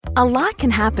A lot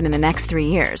can happen in the next 3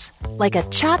 years. Like a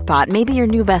chatbot may be your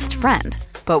new best friend.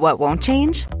 But what won't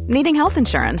change? Needing health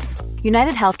insurance.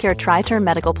 United Healthcare Tri-Term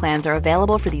Medical Plans are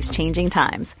available for these changing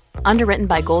times. Underwritten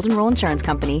by Golden Rule Insurance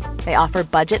Company, they offer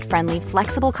budget-friendly,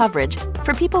 flexible coverage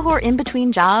for people who are in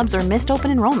between jobs or missed open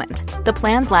enrollment. The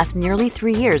plans last nearly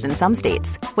 3 years in some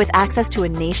states, with access to a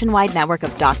nationwide network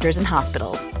of doctors and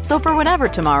hospitals. So for whatever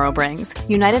tomorrow brings,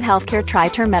 United Healthcare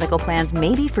Tri-Term Medical Plans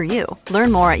may be for you.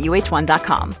 Learn more at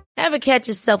uh1.com. Ever catch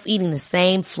yourself eating the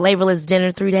same flavorless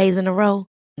dinner 3 days in a row?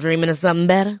 Dreaming of something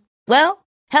better? Well,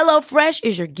 HelloFresh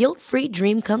is your guilt-free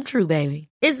dream come true, baby.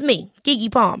 It's me,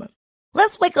 Keke Palmer.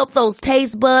 Let's wake up those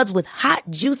taste buds with hot,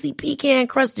 juicy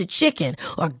pecan-crusted chicken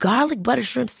or garlic butter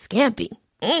shrimp scampi.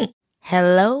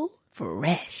 Hello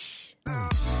Fresh.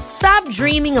 Stop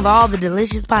dreaming of all the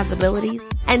delicious possibilities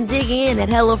and dig in at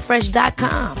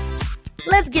HelloFresh.com.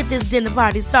 Let's get this dinner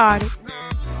party started.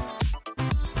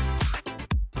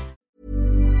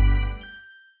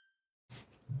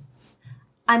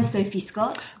 I'm Sophie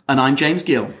Scott. And I'm James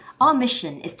Gill. Our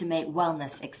mission is to make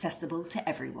wellness accessible to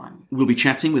everyone. We'll be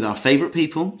chatting with our favourite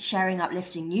people, sharing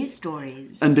uplifting news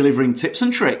stories, and delivering tips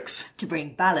and tricks to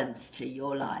bring balance to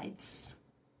your lives.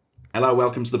 Hello,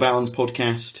 welcome to the Balance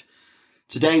Podcast.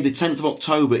 Today, the 10th of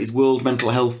October, is World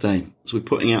Mental Health Day. So we're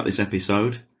putting out this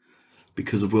episode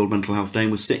because of World Mental Health Day,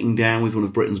 and we're sitting down with one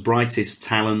of Britain's brightest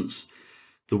talents,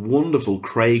 the wonderful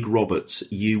Craig Roberts.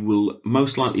 You will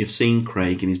most likely have seen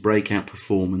Craig in his breakout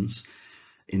performance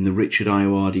in the Richard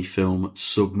Ayoade film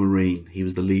Submarine. He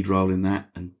was the lead role in that,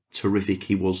 and terrific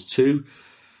he was too.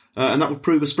 And that would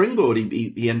prove a springboard.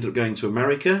 He ended up going to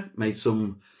America, made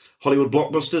some Hollywood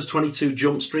blockbusters, 22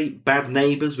 Jump Street, Bad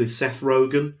Neighbours with Seth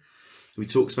Rogen, who he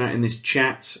talks about in this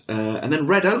chat, and then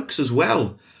Red Oaks as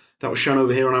well. That was shown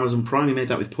over here on Amazon Prime. He made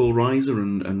that with Paul Reiser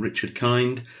and Richard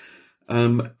Kind.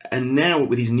 And now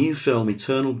with his new film,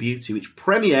 Eternal Beauty, which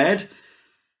premiered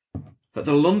at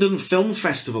the London Film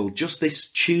Festival just this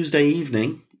Tuesday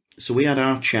evening. So we had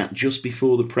our chat just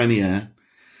before the premiere.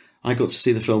 I got to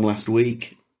see the film last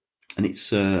week, and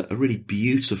it's a really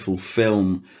beautiful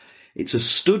film. It's a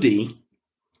study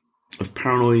of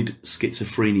paranoid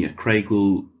schizophrenia. Craig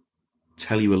will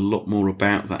tell you a lot more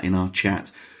about that in our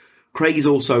chat. Craig is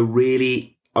also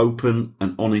really open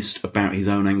and honest about his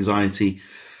own anxiety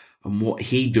and what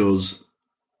he does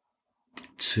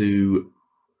to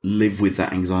live with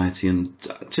that anxiety and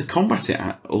to combat it.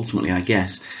 Ultimately, I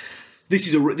guess this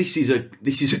is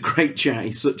a great chat.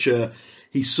 He's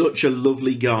such a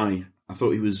lovely guy. I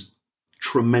thought he was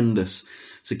tremendous.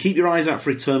 So keep your eyes out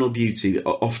for Eternal Beauty.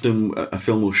 Often a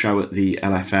film will show at the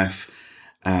LFF,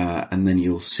 and then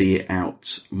you'll see it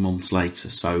out months later.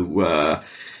 So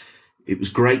it was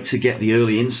great to get the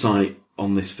early insight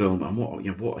on this film, and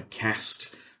what a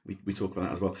cast. We talk about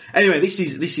that as well. Anyway, this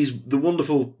is the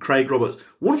wonderful Craig Roberts.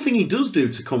 One thing he does do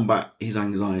to combat his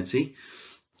anxiety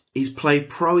is play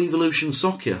Pro Evolution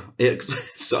Soccer.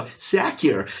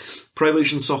 Pro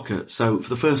Evolution Soccer. So for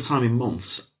the first time in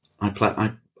months,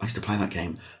 I used to play that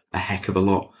game a heck of a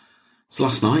lot. So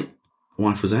last night,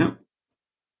 wife was out,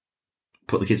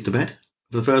 put the kids to bed.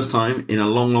 For the first time in a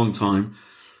long, long time,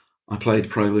 I played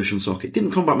Pro Evolution Soccer. It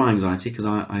didn't combat my anxiety because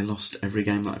I lost every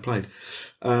game that I played.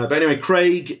 But anyway,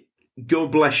 Craig,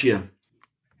 God bless you.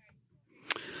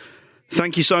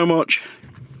 Thank you so much.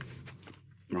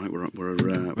 Right, we're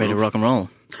ready to rock and roll.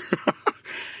 I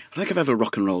don't think I've ever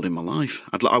rock and rolled in my life.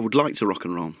 I would like to rock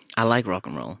and roll. I like rock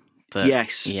and roll. But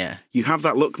yes. Yeah. You have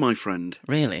that look, my friend.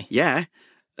 Really? Yeah.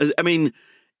 I mean,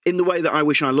 in the way that I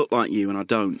wish I looked like you and I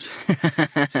don't.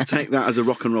 So take that as a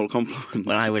rock and roll compliment.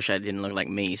 Well, I wish I didn't look like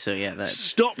me, so yeah.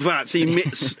 Stop that.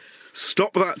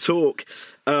 Stop that talk.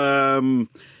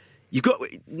 You've got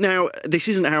now. This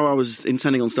isn't how I was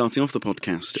intending on starting off the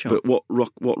podcast. Sure. But what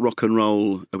rock and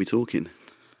roll are we talking?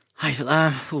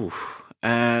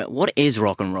 What is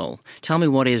rock and roll? Tell me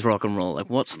what is rock and roll. Like,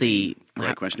 what's the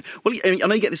great question? Well, I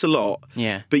know you get this a lot.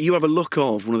 Yeah. But you have a look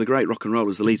of one of the great rock and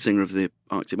rollers, the lead singer of the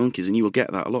Arctic Monkeys, and you will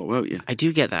get that a lot, won't you? I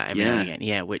do get that every now and again.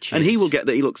 Yeah, and he will get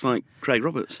that he looks like Craig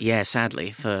Roberts. Yeah,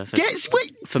 sadly for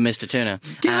Mr. Turner.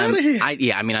 Get out of here.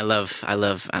 I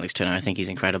love Alex Turner. I think he's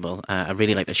incredible. I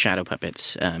really like the Shadow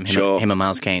Puppets. Him and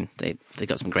Miles Kane. They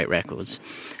got some great records.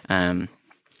 I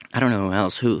don't know who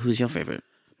else. Who's your favourite?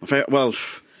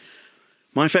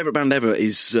 My favourite band ever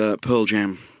is Pearl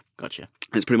Jam. Gotcha.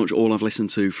 It's pretty much all I've listened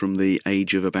to from the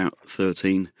age of about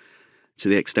 13 to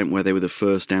the extent where they were the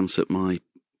first dance at my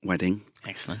wedding.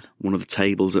 Excellent. One of the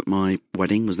tables at my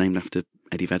wedding was named after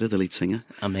Eddie Vedder, the lead singer.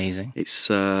 Amazing.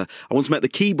 It's I once met the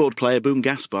keyboard player, Boom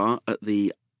Gaspar, at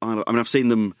the Isle. I've seen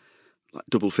them like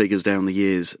double figures down the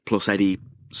years, plus Eddie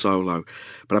solo.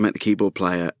 But I met the keyboard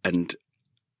player, and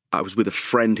I was with a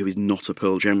friend who is not a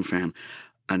Pearl Jam fan,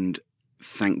 and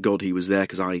thank God he was there,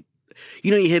 because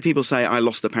you hear people say, I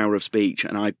lost the power of speech,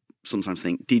 and I sometimes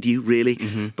think, did you really?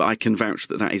 Mm-hmm. But I can vouch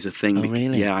that is a thing. Oh,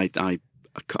 really? Yeah, I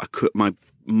could, my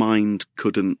mind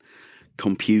couldn't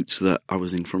compute that I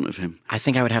was in front of him. I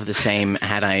think I would have the same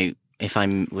if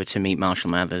I were to meet Marshall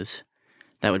Mathers.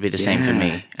 That would be the same for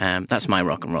me. That's my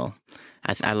rock and roll.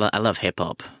 I love hip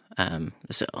hop.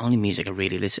 That's the only music I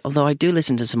really listen. Although I do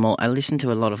listen to some more. I listen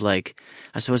to a lot of I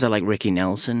suppose I like Ricky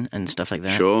Nelson and stuff like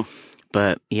that. Sure.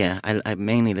 But yeah, I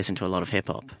mainly listen to a lot of hip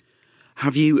hop.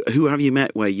 Who have you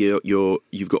met where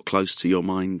you've got close to your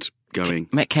mind going?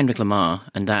 Met Kendrick Lamar,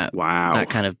 and that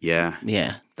kind of yeah.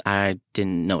 I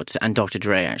didn't know what to say. And Dr.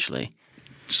 Dre, actually.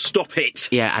 Stop it!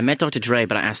 Yeah, I met Dr. Dre,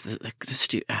 but I asked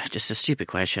just a stupid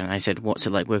question. I said, "What's it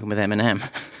like working with Eminem?"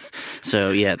 So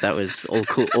yeah, that was all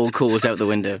cool. All cool was out the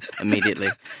window immediately.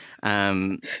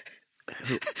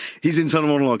 His internal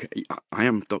monologue. I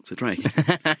am Dr. Dre.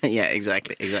 Yeah,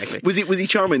 exactly. Was he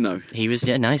charming though? He was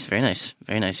nice, very nice.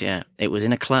 Yeah, it was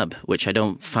in a club, which I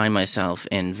don't find myself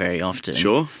in very often.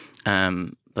 Sure.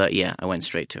 But yeah, I went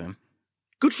straight to him.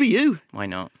 Good for you. Why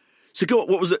not? So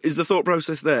is the thought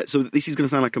process there? So this is going to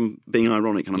sound like I'm being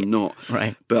ironic, and I'm not.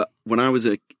 Right. But when I was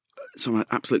I'm an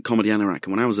absolute comedy anorak,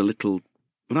 and when I was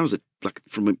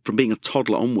from being a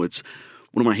toddler onwards,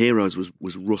 one of my heroes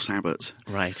was Russ Abbott.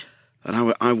 Right.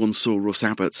 And I once saw Russ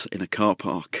Abbott in a car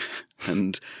park,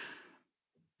 and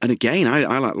again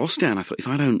I lost it. And I thought, if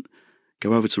I don't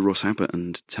go over to Russ Abbott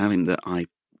and tell him that I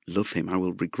love him, I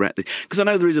will regret it. Because I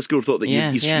know there is a school of thought that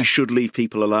you should leave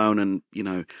people alone, and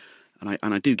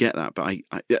And I do get that, but I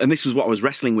and this was what I was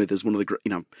wrestling with as one of the, I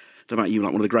don't know about you,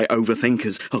 like one of the great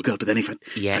overthinkers. Oh God, but then if I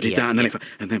did that,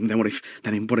 and then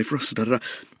what if Russ? Da, da, da.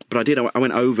 But I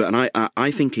went over, and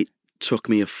I think it took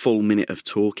me a full minute of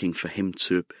talking for him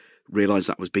to realise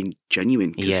that I was being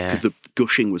genuine, because the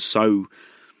gushing was so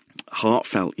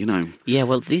heartfelt, Yeah,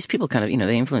 well, these people kind of,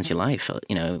 they influence your life,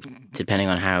 depending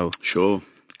on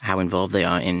how involved they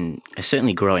are in.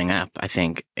 Certainly, growing up, I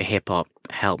think hip hop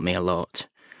helped me a lot.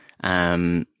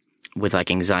 With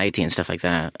like anxiety and stuff like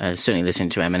that. Certainly listening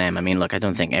to Eminem. I mean, look, I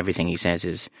don't think everything he says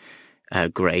is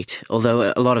great,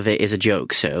 although a lot of it is a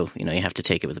joke, so you have to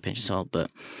take it with a pinch of salt. But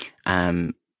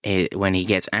when he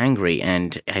gets angry,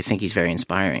 and I think he's very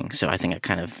inspiring, so I think I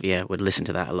kind of would listen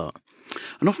to that a lot.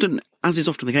 And often, as is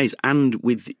often the case, and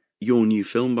with your new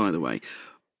film, by the way,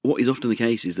 what is often the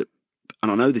case is that,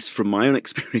 and I know this from my own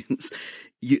experience,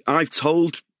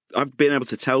 I've been able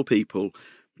to tell people,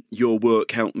 your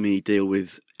work helped me deal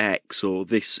with X, or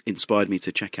this inspired me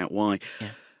to check out Y. Yeah.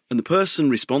 And the person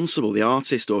responsible, the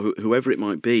artist or whoever it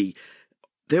might be,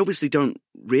 they obviously don't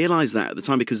realise that at the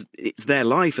time, because it's their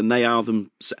life and they are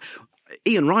them.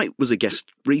 Ian Wright was a guest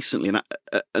recently,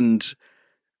 and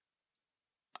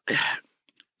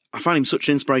I find him such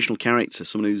an inspirational character,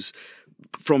 someone who's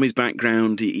from his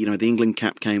background, the England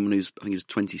cap came when I think he was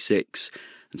 26.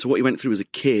 And so what he went through as a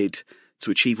kid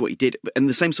to achieve what he did. And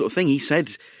the same sort of thing, he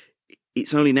said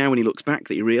it's only now when he looks back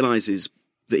that he realises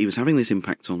that he was having this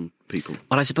impact on people.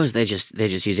 Well, I suppose they're just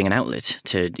using an outlet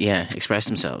to express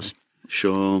themselves.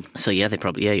 Sure. So they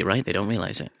probably you're right, they don't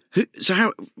realise it. So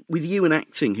how, with you and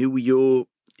acting, who were your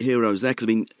heroes there? Because I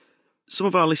mean, some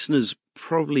of our listeners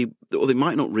probably, or they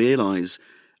might not realise,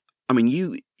 I mean,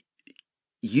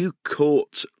 you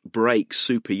caught break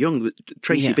super young.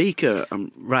 Tracy Beaker.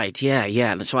 Right,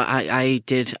 yeah. So I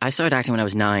started acting when I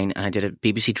was 9, and I did a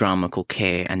BBC drama called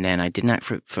Care, and then I didn't act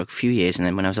for a few years, and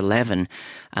then when I was 11,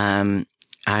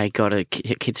 I got a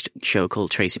kids show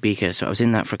called Tracy Beaker, so I was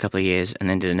in that for a couple of years, and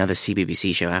then did another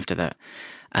CBBC show after that.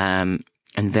 And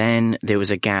then there was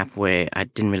a gap where I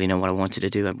didn't really know what I wanted to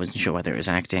do. I wasn't sure whether it was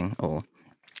acting, or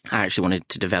I actually wanted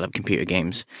to develop computer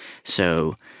games.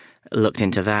 So looked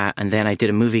into that, and then I did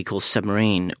a movie called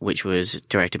Submarine, which was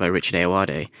directed by Richard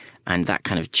Ayoade, and that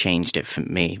kind of changed it for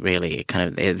me, really.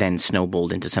 It then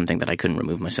snowballed into something that I couldn't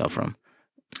remove myself from.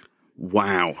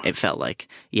 Wow. It felt like,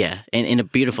 in a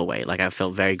beautiful way. Like, I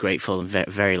felt very grateful and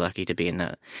very lucky to be in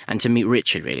that. And to meet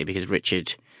Richard, really, because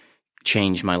Richard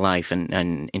changed my life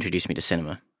and introduced me to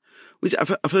cinema.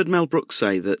 I've heard Mel Brooks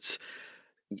say that,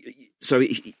 so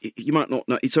you might not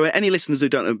know, so any listeners who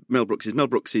don't know Mel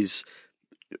Brooks is,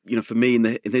 for me, in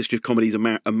the history of comedy, is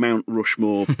a Mount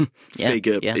Rushmore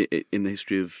figure in the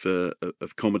history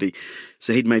of comedy.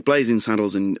 So he'd made Blazing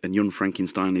Saddles and Young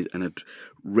Frankenstein, and had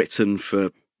written for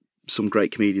some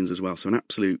great comedians as well. So an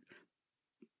absolute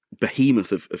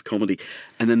behemoth of comedy.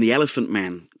 And then The Elephant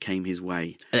Man came his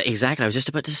way. Exactly. I was just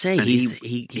about to say,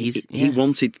 he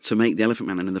wanted to make The Elephant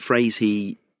Man, and the phrase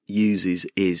he uses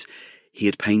is he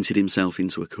had painted himself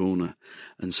into a corner.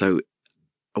 And so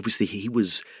obviously he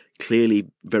was clearly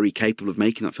very capable of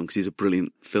making that film because he's a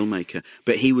brilliant filmmaker.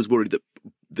 But he was worried that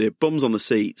the bums on the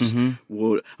seats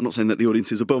would, I'm not saying that the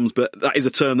audiences are bums, but that is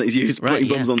a term that is used, putting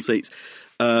bums on seats,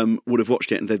 would have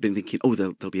watched it and they'd been thinking, oh,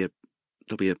 there'll be a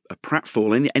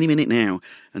pratfall any minute now.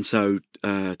 And so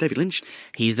David Lynch.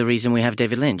 He's the reason we have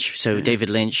David Lynch. So David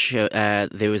Lynch,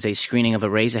 there was a screening of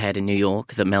Eraserhead in New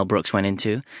York that Mel Brooks went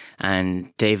into.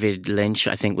 And David Lynch,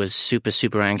 I think, was super,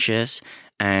 super anxious.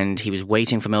 And he was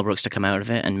waiting for Mel Brooks to come out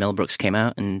of it. And Mel Brooks came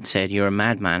out and said, "You're a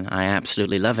madman. I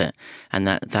absolutely love it." And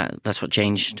that's what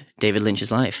changed David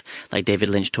Lynch's life. Like, David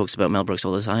Lynch talks about Mel Brooks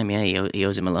all the time. Yeah, he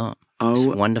owes him a lot. Oh, it's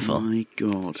wonderful. My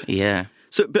God. Yeah.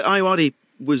 So, but Ayoade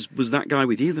was that guy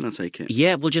with you, then, I take it?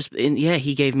 Yeah, well,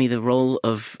 he gave me the role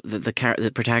of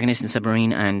the protagonist in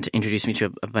Submarine and introduced me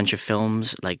to a bunch of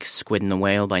films like Squid and the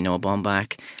Whale by Noah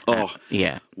Baumbach. Oh,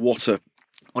 yeah. What a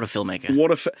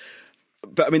filmmaker.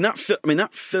 But I mean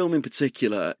that film in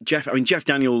particular, Jeff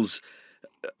Daniels.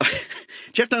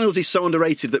 Jeff Daniels is so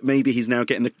underrated that maybe he's now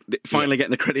finally getting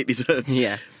the credit he deserves.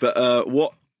 Yeah. But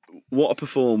what a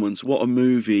performance! What a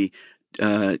movie!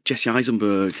 Jesse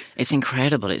Eisenberg. It's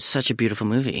incredible. It's such a beautiful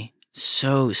movie.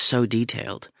 So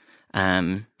detailed.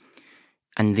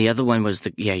 And the other one was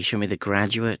he showed me The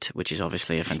Graduate, which is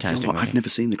obviously a fantastic movie. I've never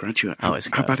seen The Graduate. How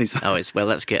bad is that? Well,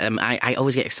 that's good. I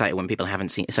always get excited when people haven't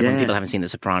seen. So when people haven't seen The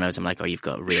Sopranos, I'm like, oh, you've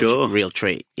got a real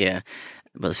treat. Yeah.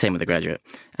 Well, the same with The Graduate.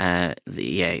 That,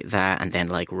 and then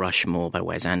like Rushmore by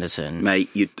Wes Anderson. Mate,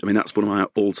 that's one of my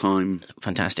all-time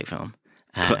fantastic film.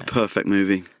 Perfect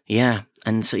movie. Yeah,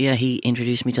 and so he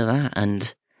introduced me to that,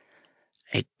 and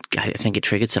I think it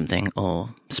triggered something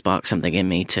or sparked something in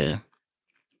me to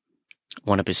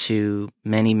want to pursue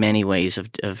many ways of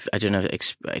I don't know,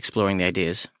 exploring the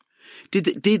ideas.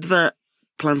 Did that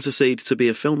plant a seed to be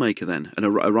a filmmaker then, and a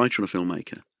writer and a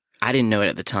filmmaker? I didn't know it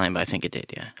at the time, but I think it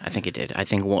did. Yeah, I think it did. I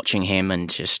think watching him and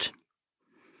just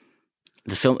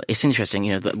the film. It's interesting,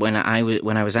 when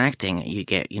I was acting, you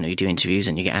get, you do interviews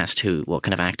and you get asked what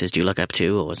kind of actors do you look up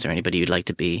to, or is there anybody you'd like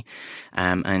to be?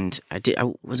 And I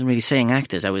wasn't really saying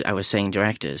actors. I was saying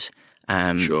directors.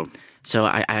 Sure. So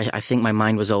I think my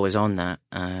mind was always on that,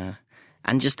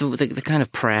 and just the kind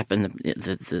of prep and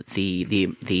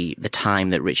the time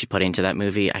that Richard put into that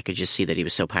movie, I could just see that he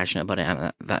was so passionate about it,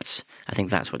 and I think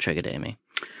that's what triggered it in me.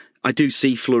 I do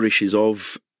see flourishes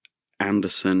of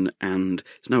Anderson, and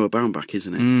it's Noah Baumbach,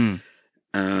 isn't it?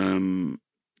 And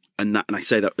I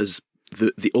say that as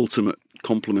the ultimate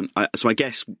compliment. So I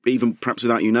guess even perhaps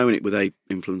without you knowing it, were they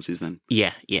influences then?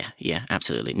 Yeah,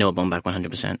 absolutely. Noah Baumbach,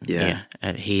 100%. Yeah.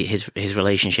 His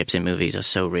relationships in movies are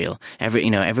so real.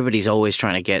 Everybody's always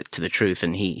trying to get to the truth,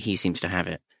 and he seems to have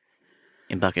it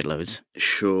in bucket loads.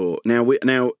 Sure. Now, with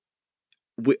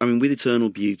Eternal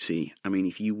Beauty,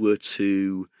 if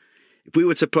we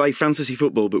were to play fantasy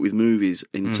football but with movies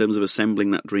in terms of assembling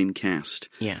that dream cast,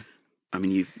 you've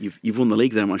won the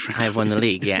league there, my friend. I've won the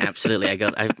league, yeah, absolutely. I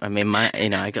got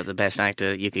the best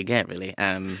actor you could get, really.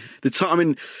 This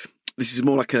is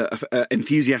more like a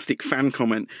enthusiastic fan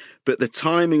comment, but the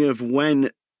timing of when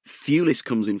Thewlis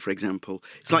comes in, for example,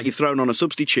 it's like you're thrown on a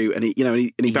substitute, and he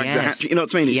bags a hat trick. You know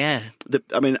what I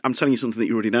mean? I'm telling you something that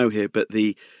you already know here, but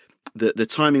the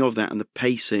timing of that and the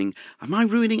pacing. Am I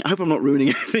ruining? I hope I'm not ruining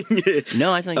anything here.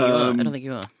 No, I think you are. I don't think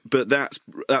you are. But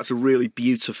that's a really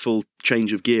beautiful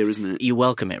change of gear, isn't it? You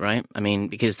welcome it, right?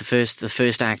 Because the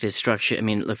first act is structured.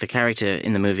 Look, the character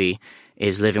in the movie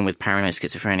is living with paranoid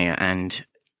schizophrenia and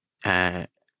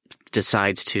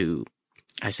decides to,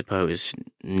 I suppose,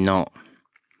 not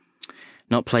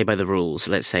play by the rules,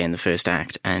 let's say, in the first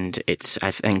act, and it's,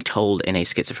 I think, told in a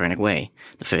schizophrenic way,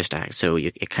 the first act. So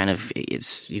you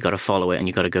got to follow it, and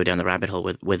you got to go down the rabbit hole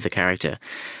with the character.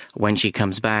 When she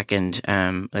comes back and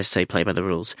let's say play by the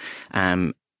rules,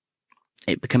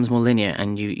 it becomes more linear,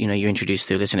 and you introduce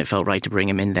Thewlis, and it felt right to bring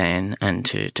him in then and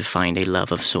to find a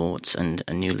love of sorts and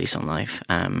a new lease on life.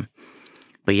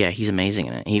 But yeah, he's amazing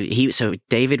in it. So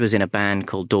David was in a band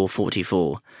called Door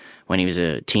 44 when he was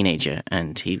a teenager,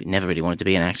 and he never really wanted to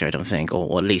be an actor, I don't think,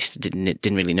 or at least didn't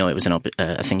really know it was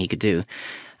a thing he could do.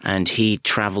 And he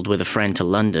travelled with a friend to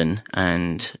London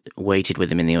and waited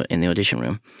with him in the audition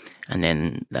room. And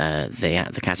then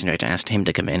the casting director asked him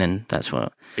to come in, and that's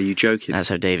what. Are you joking? That's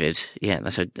how David. Yeah,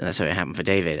 that's how it happened for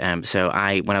David. So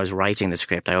when I was writing the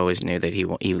script, I always knew that he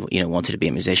wanted to be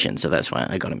a musician, so that's why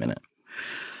I got him in it.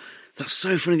 That's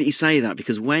so funny that you say that,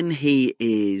 because when he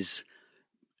is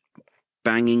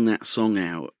banging that song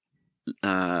out,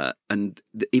 and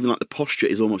even like the posture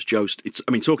is almost Joe.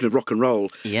 Talking of rock and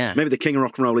roll, yeah, maybe the king of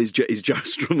rock and roll is Joe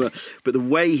Strummer, but the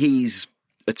way he's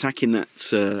attacking that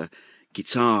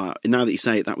guitar. Now that you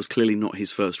say it, that was clearly not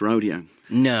his first rodeo.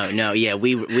 No, yeah,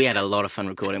 we had a lot of fun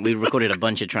recording. We recorded a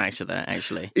bunch of tracks for that,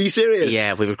 actually. Are you serious?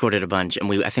 Yeah, we recorded a bunch,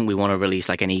 and I think we want to release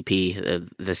like an EP.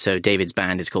 So David's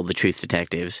band is called the Truth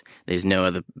Detectives. There's no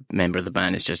other member of the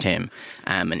band; it's just him.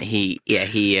 And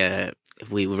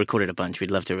we recorded a bunch.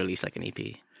 We'd love to release like an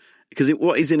EP. Because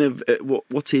what is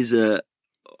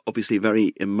obviously a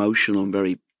very emotional and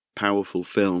very powerful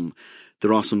film.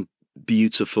 There are some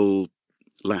beautiful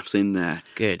laughs in there.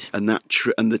 Good. And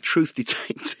and the Truth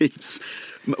Detectives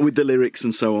with the lyrics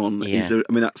and so on. Yeah.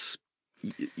 That's,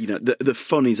 the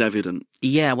fun is evident.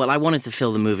 Yeah, well, I wanted to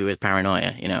fill the movie with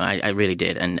paranoia. I really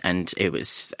did, and it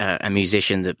was a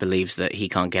musician that believes that he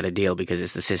can't get a deal because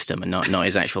it's the system and not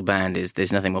his actual band.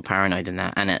 There's nothing more paranoid than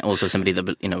that, and also somebody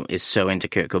that is so into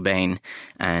Kurt Cobain.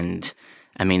 And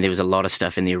I mean, there was a lot of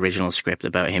stuff in the original script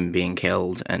about him being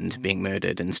killed and being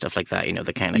murdered and stuff like that.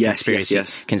 The kind of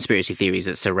conspiracy theories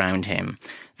that surround him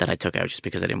that I took out just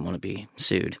because I didn't want to be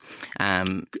sued.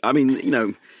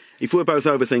 If we're both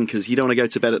overthinkers, you don't want to go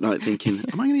to bed at night thinking,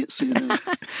 am I going to get sued?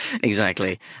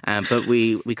 Exactly. But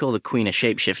we call the Queen a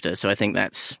shapeshifter, so I think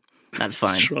that's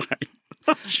fine.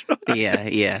 That's right.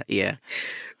 Yeah.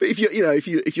 But if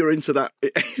you're into that,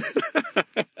 do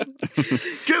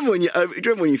you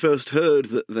remember when you first heard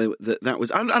that was?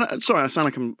 Sorry, I sound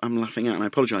like I'm laughing out, and I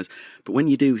apologise. But when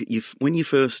you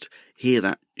first hear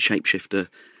that shapeshifter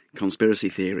conspiracy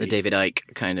theory, the David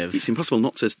Icke kind of, it's impossible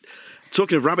not to.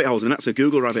 Talking of rabbit holes, that's a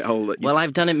Google rabbit hole. Well,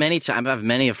 I've done it many times. I have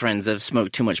many of friends that have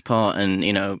smoked too much pot and,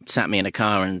 sat me in a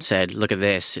car and said, look at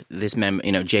this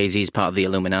Jay-Z's part of the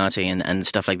Illuminati and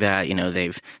stuff like that.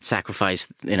 They've sacrificed,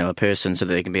 a person so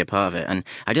that they can be a part of it. And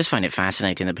I just find it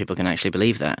fascinating that people can actually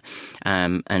believe that.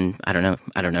 And I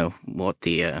don't know what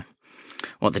the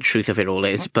truth of it all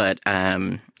is, but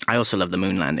I also love the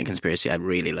moon landing conspiracy. I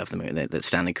really love the moon that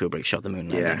Stanley Kubrick shot the moon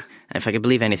landing. Yeah. If I could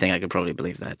believe anything, I could probably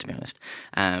believe that, to be honest.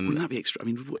 Wouldn't that be extra? I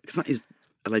mean, because that is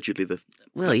allegedly the.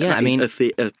 Well, yeah. I mean,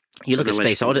 you look at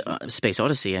Space Space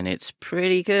Odyssey, and it's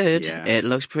pretty good. Yeah. It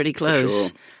looks pretty close.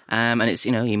 Sure. And it's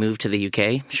he moved to the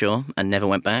UK, sure, and never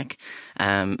went back.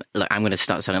 Look, I'm going to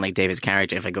start sounding like David's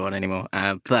character if I go on anymore.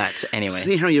 But anyway,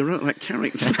 see how you wrote that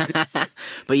character.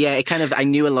 But yeah, it kind of, I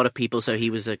knew a lot of people, so he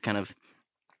was a kind of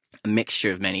a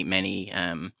mixture of many.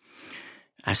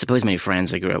 I suppose many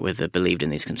friends I grew up with that believed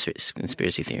in these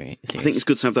conspiracy theories. I think it's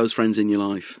good to have those friends in your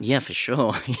life. Yeah, for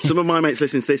sure. Some of my mates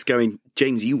listening to this going,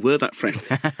 James, you were that friend.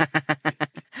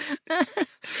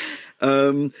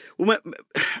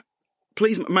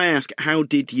 Please, may I ask, how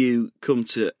did you come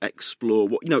to explore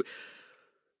what,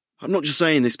 I'm not just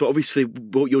saying this, but obviously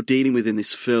what you're dealing with in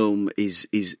this film is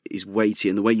weighty,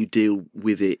 and the way you deal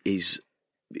with it is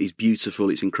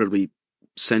beautiful. It's incredibly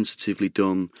sensitively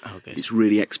done. Oh, good. It's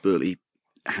really expertly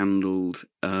handled.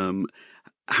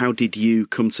 How did you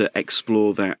come to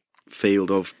explore that field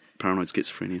of paranoid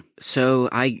schizophrenia? So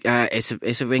it's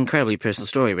an incredibly personal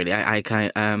story, really.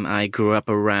 I grew up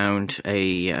around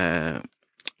a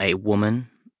woman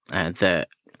that,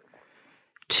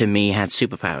 to me, had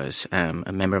superpowers.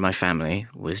 A member of my family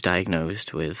was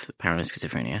diagnosed with paranoid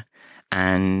schizophrenia,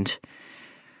 and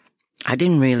I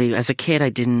didn't really, as a kid, I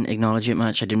didn't acknowledge it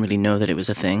much. I didn't really know that it was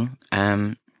a thing.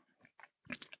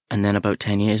 And then about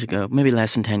 10 years ago, maybe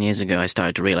less than 10 years ago, I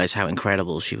started to realize how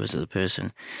incredible she was as a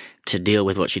person to deal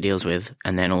with what she deals with,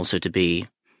 and then also to be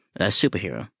a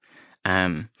superhero.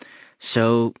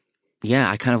 So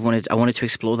yeah, I wanted to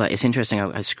explore that. It's interesting.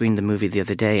 I screened the movie the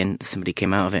other day, and somebody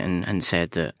came out of it and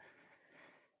said that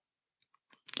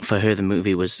for her, the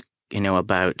movie was,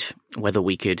 about whether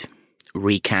we could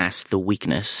recast the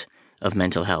weakness of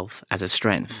mental health as a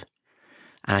strength.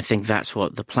 And I think that's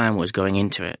what the plan was going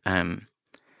into it.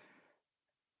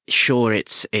 Sure,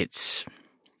 it's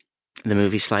the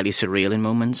movie's slightly surreal in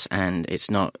moments, and it's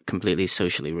not completely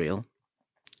socially real.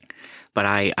 But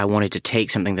I wanted to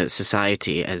take something that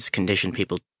society has conditioned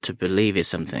people to believe is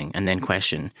something, and then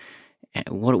question,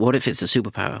 what if it's a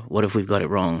superpower? What if we've got it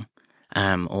wrong?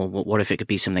 Or what if it could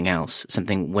be something else,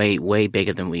 something way, way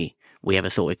bigger than we ever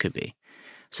thought it could be?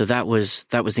 So that was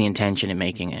the intention in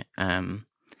making it. And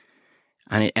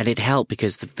it helped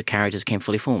because the characters came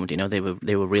fully formed.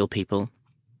 They were real people.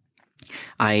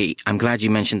 I'm glad you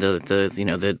mentioned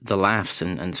the laughs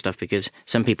and stuff, because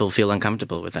some people feel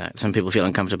uncomfortable with that. Some people feel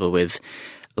uncomfortable with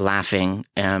laughing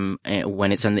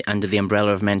when it's under the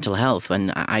umbrella of mental health,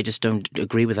 and I just don't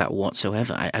agree with that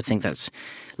whatsoever. I think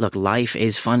life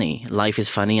is funny. Life is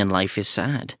funny and life is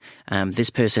sad.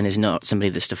 This person is not somebody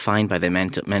that's defined by their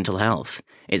mental health.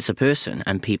 It's a person,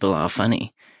 and people are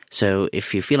funny. So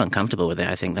if you feel uncomfortable with it,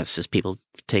 I think that's just people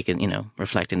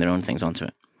reflecting their own things onto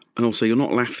it. And also, you're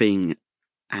not laughing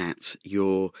at.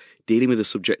 You're dealing with the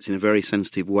subjects in a very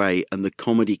sensitive way, and the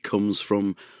comedy comes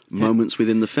from moments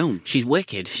within the film. She's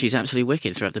wicked. She's absolutely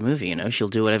wicked throughout the movie. You know, she'll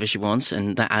do whatever she wants,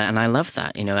 and I love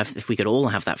that. You know, if we could all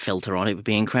have that filter on, it would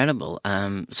be incredible.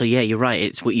 So yeah, you're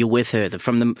right. You're with her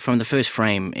from the first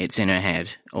frame. It's in her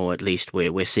head, or at least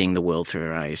we're seeing the world through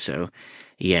her eyes. So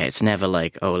yeah, it's never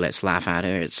like, oh, let's laugh at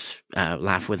her. It's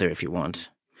laugh with her if you want.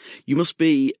 You must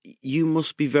be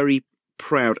very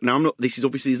proud. Now, this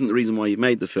obviously isn't the reason why you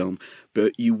made the film,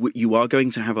 but you are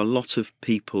going to have a lot of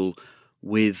people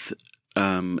with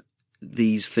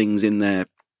these things in their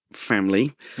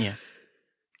family. Yeah,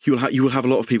 you will have a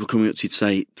lot of people coming up to you to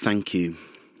say thank you.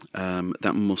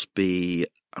 That must be.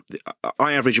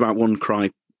 I average about 1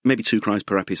 cry, maybe 2 cries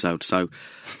per episode, so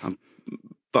I'm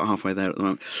about halfway there at the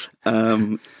moment.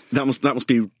 That must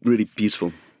be really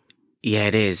beautiful. Yeah,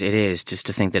 it is. It is, just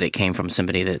to think that it came from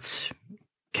somebody that's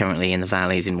currently in the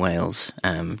valleys in Wales,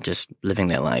 just living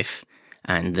their life,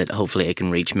 and that hopefully it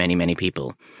can reach many, many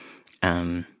people.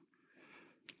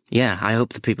 Yeah, I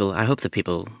hope the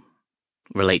people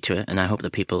relate to it, and I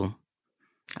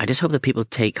just hope that people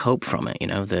take hope from it. You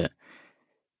know, that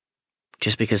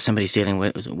just because somebody's dealing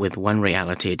with one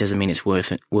reality, it doesn't mean it's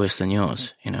worse than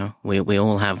yours. You know, we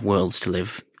all have worlds to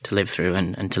live through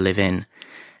and to live in.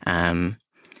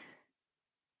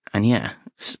 And yeah,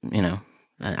 you know,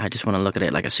 I just want to look at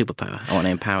it like a superpower. I want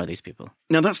to empower these people.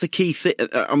 Now, that's the key thing.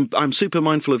 I'm super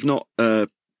mindful of not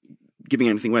giving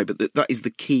anything away, but that is the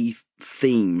key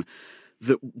theme,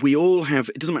 that we all have.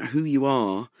 It doesn't matter who you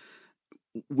are.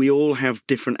 We all have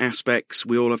different aspects.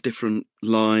 We all have different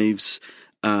lives,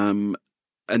 and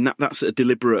that's a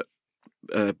deliberate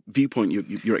viewpoint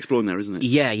you're exploring there, isn't it?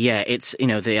 Yeah. It's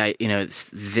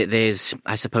there's,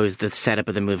 I suppose, the setup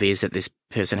of the movie is that this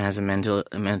person has a mental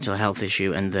health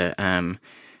issue, and that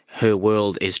her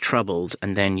world is troubled,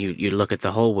 and then you look at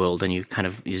the whole world and you kind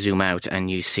of zoom out and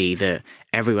you see that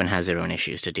everyone has their own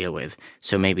issues to deal with.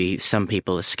 So maybe some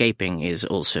people escaping is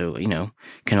also, you know,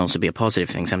 can also be a positive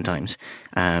thing sometimes.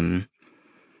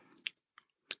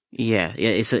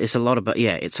 It's a lot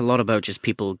about just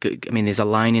people. I mean, there's a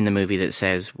line in the movie that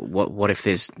says, "What if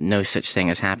there's no such thing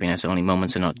as happiness? Only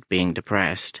moments of not being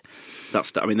depressed." That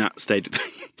stayed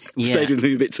with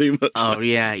me a bit too much. Oh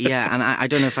yeah, and I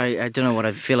don't know what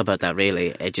I feel about that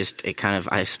really. It kind of,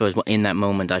 I suppose, in that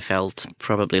moment I felt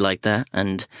probably like that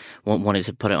and wanted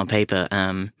to put it on paper.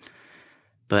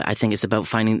 But I think it's about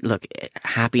finding. Look,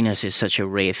 happiness is such a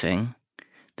rare thing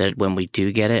that when we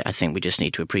do get it, I think we just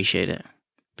need to appreciate it.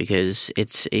 Because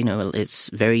it's, you know, it's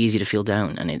very easy to feel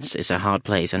down, and it's a hard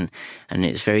place, and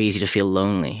it's very easy to feel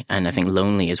lonely. And I think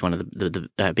lonely is one of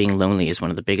being lonely is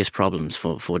one of the biggest problems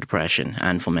for depression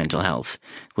and for mental health.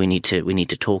 We need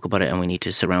to talk about it, and we need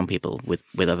to surround people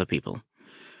with other people.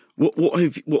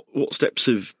 What steps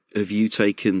have you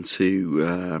taken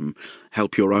to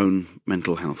help your own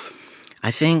mental health?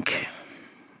 I think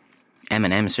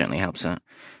Eminem certainly helps that.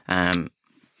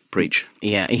 Preach.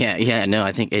 Yeah. No,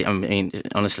 I think. I mean,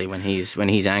 honestly, when he's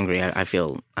angry, I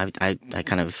feel I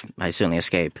certainly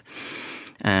escape.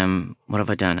 What have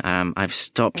I done? I've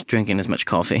stopped drinking as much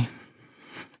coffee.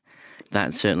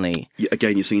 That certainly.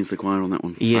 Again, you're singing to the choir on that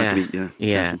one. Yeah.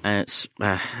 It's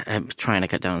I'm trying to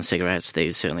cut down on cigarettes.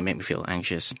 They certainly make me feel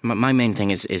anxious. My main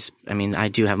thing is I mean, I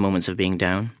do have moments of being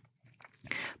down.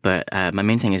 But my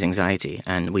main thing is anxiety,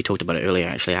 and we talked about it earlier,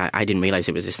 actually. I didn't realize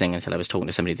it was this thing until I was talking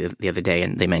to somebody the other day,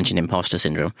 and they mentioned imposter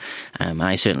syndrome.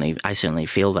 I certainly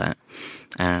feel that.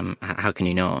 How can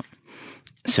you not?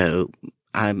 So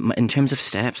in terms of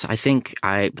steps, I think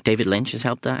David Lynch has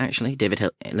helped that, actually. David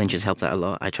Lynch has helped that a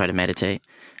lot. I try to meditate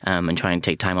and try and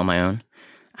take time on my own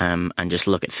and just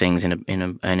look at things in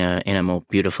a more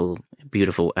beautiful,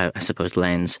 I suppose,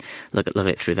 lens. Look at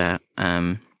it through that.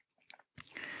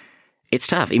 It's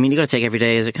tough. I mean, you got to take every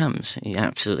day as it comes. You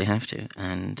absolutely have to.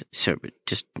 And so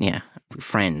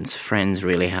friends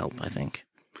really help, I think.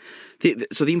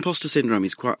 So the imposter syndrome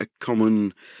is quite a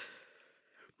common.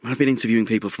 I've been interviewing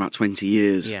people for about 20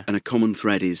 years, and a common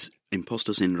thread is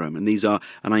imposter syndrome. And and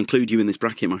I include you in this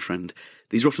bracket, my friend.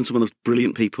 These are often some of the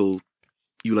brilliant people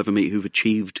you'll ever meet who've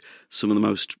achieved some of the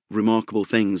most remarkable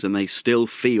things, and they still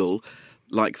feel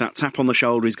like that tap on the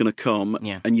shoulder is going to come,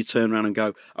 and you turn around and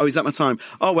go, "Oh, is that my time?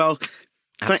 Oh, well."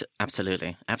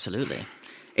 Absolutely.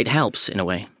 It helps in a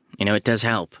way. You know, it does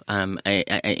help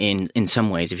in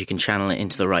some ways if you can channel it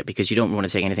into the right, because you don't want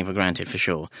to take anything for granted, for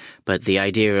sure. But the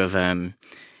idea of I'm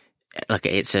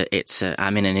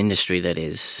in an industry that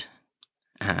is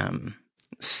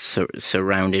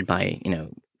surrounded by, you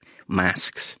know,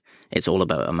 masks. It's all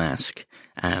about a mask,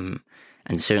 and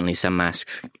certainly some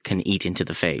masks can eat into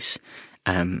the face.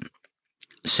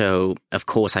 So of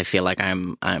course I feel like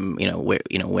I'm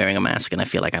wearing a mask, and I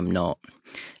feel like I'm not.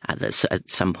 At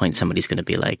some point, somebody's going to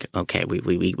be like, "Okay,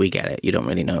 we get it. You don't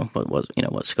really know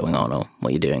what's going on or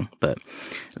what you're doing." But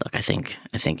look, I think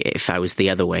if I was the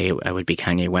other way, I would be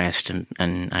Kanye West,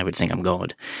 and I would think I'm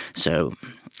God. So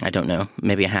I don't know.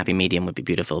 Maybe a happy medium would be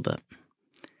beautiful, but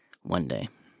one day.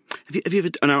 Have you ever?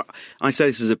 And I say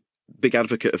this as a big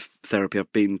advocate of therapy.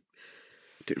 I've been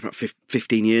doing it about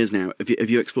 15 years now. Have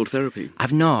you explored therapy?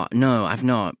 I've not. No, I've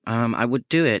not. I would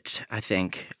do it, I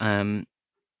think.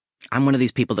 I'm one of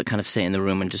these people that kind of sit in the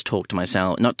room and just talk to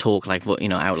myself. Not talk like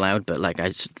out loud, but like I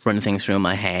just run things through in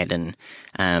my head, and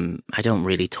I don't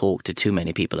really talk to too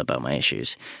many people about my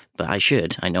issues. But I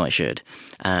should. I know I should.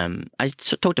 I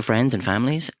talk to friends and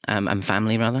family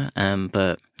rather.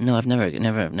 But no, I've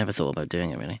never thought about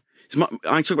doing it really. So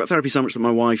I talk about therapy so much that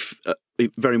my wife,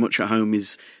 very much at home,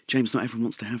 is, James, not everyone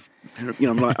wants to have therapy.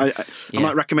 I'm like, I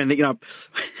might recommend it.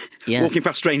 Walking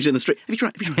past strangers in the street. Have you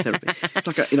tried therapy? It's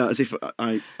like as if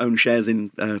I own shares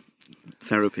in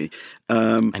therapy.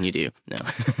 And you do? No.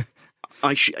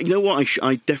 I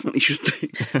definitely should do.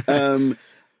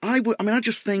 I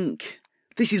just think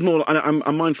this is more.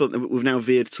 I'm mindful that we've now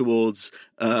veered towards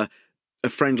a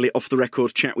friendly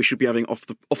off-the-record chat we should be having off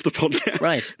the podcast,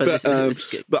 right?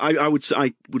 But I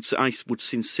would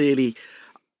sincerely,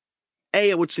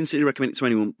 I would sincerely recommend it to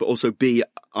anyone, but also B,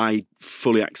 I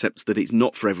fully accept that it's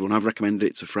not for everyone. I've recommended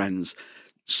it to friends.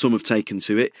 Some have taken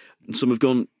to it, and some have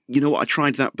gone, you know what, I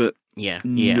tried that, but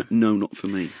no, not for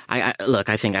me.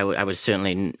 I think I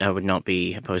would not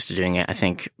be opposed to doing it. I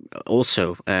think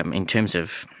also in terms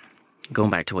of going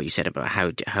back to what you said about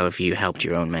how have you helped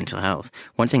your own mental health,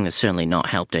 one thing that's certainly not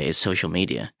helped it is social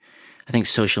media. I think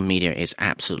social media is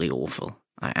absolutely awful.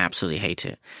 I absolutely hate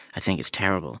it. I think it's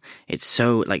terrible. It's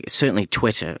so, certainly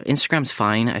Twitter. Instagram's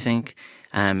fine, I think.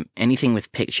 Anything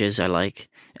with pictures I like.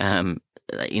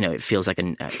 It feels like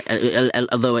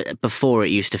although before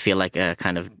it used to feel like a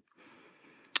kind of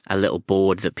a little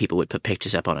board that people would put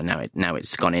pictures up on, and now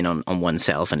it's gone in on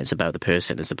oneself, and it's about the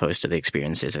person as opposed to the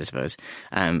experiences, I suppose.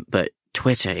 But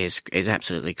Twitter is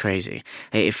absolutely crazy.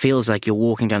 It feels like you're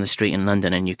walking down the street in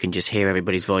London and you can just hear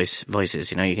everybody's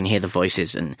voices. You can hear the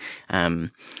voices, and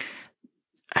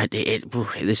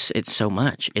it's so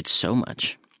much. It's so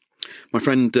much. My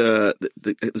friend, there's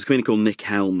a comedian called Nick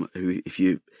Helm, who, if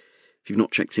you've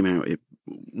not checked him out,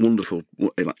 wonderful,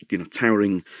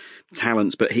 towering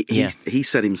talents. But he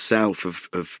said himself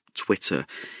of Twitter,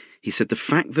 he said the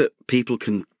fact that people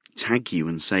can tag you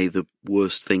and say the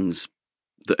worst things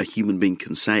that a human being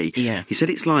can say. Yeah. He said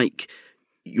it's like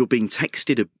you're being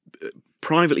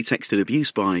privately texted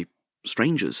abuse by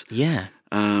strangers. Yeah.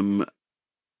 It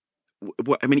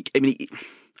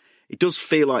does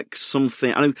feel like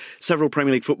something. I know several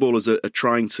Premier League footballers are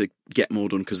trying to get more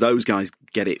done because those guys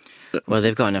get it. Well,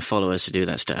 they've got enough followers to do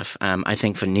that stuff. I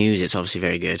think for news, it's obviously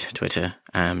very good. Twitter.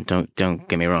 Don't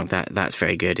get me wrong. That's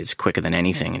very good. It's quicker than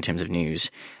anything in terms of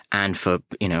news, and for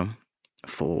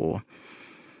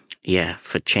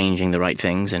changing the right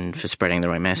things and for spreading the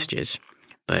right messages.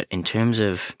 But in terms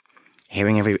of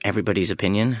hearing everybody's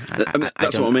opinion,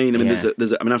 that's what I mean. I mean,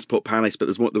 I support Palace, but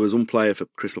there was one player for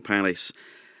Crystal Palace,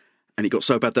 and it got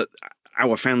so bad that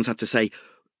our fans had to say,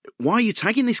 "Why are you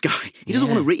tagging this guy? He doesn't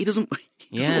want to read. He doesn't want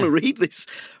to read this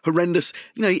horrendous."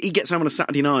 He gets home on a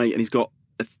Saturday night and he's got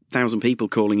 1,000 people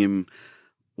calling him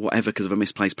whatever because of a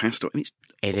misplaced pass. I mean,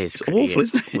 it's awful,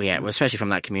 isn't it? Well, yeah, especially from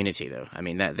that community, though. I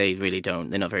mean, that they really don't.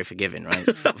 They're not very forgiving, right?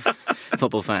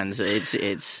 Football fans.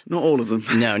 It's not all of them.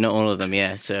 No, not all of them.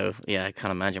 Yeah. So yeah, I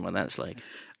can't imagine what that's like.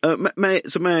 May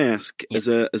I ask,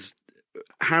 as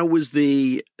how was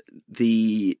the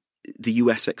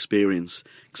US experience?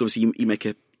 Because obviously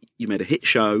you made a hit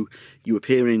show. You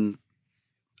appear in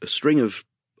a string of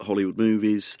Hollywood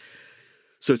movies.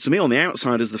 So to me, on the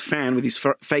outside, as the fan with his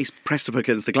face pressed up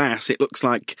against the glass, it looks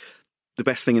like the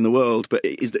best thing in the world. But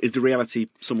is the reality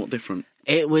somewhat different?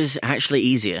 It was actually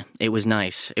easier. It was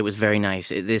nice. It was very nice.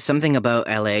 There's something about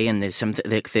LA, and there's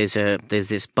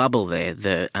this bubble there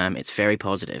that it's very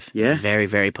positive. Yeah, very,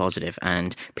 very positive.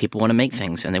 And people want to make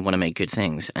things, and they want to make good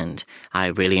things. And I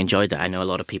really enjoyed that. I know a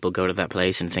lot of people go to that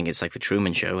place and think it's like the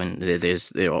Truman Show, and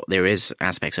there is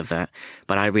aspects of that.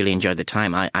 But I really enjoyed the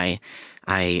time. I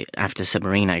after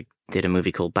Submarine, I did a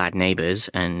movie called Bad Neighbors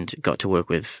and got to work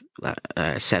with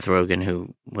Seth Rogen,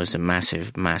 who was a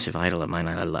massive, massive idol of mine.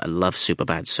 I love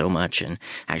Superbad so much, and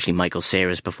actually Michael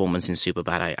Cera's performance in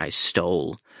Superbad I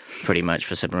stole pretty much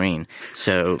for Submarine.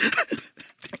 So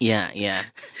yeah.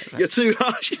 You're too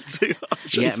harsh.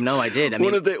 Yeah, no, I did. I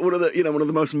mean, one of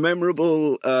the most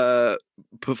memorable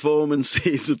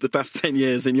performances of the past 10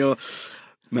 years, and you're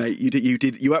Mate,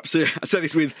 you absolutely, I say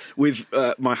this with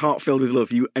my heart filled with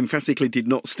love, you emphatically did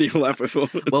not steal that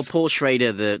performance. Well, Paul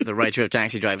Schrader, the writer of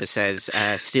Taxi Driver, says,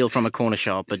 steal from a corner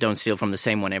shop, but don't steal from the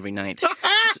same one every night.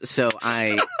 So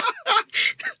I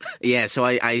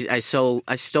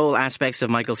stole aspects of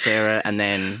Michael Cera and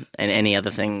any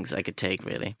other things I could take,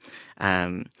 really.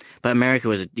 But America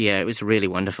it was really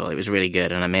wonderful. It was really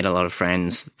good, and I made a lot of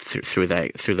friends through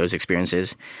those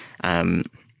experiences.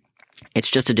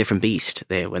 It's just a different beast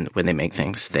there when they make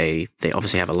things. They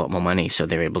obviously have a lot more money, so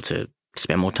they're able to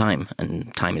spend more time,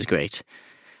 and time is great.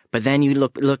 But then you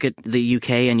look at the UK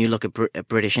and you look at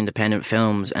British independent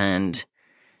films, and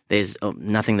there's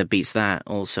nothing that beats that.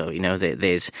 Also,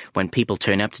 there's when people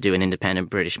turn up to do an independent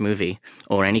British movie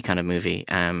or any kind of movie,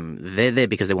 they're there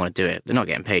because they want to do it. They're not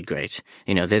getting paid great.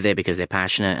 They're there because they're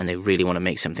passionate and they really want to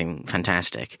make something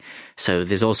fantastic. So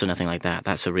there's also nothing like that.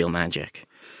 That's a real magic.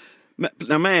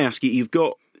 Now, may I ask you? You've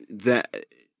got that.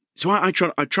 So I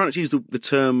try not to use the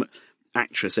term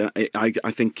actress. I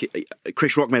think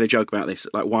Chris Rock made a joke about this.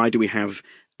 Like, why do we have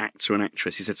actor and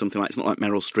actress? He said something like, it's not like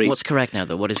Meryl Streep. What's correct now,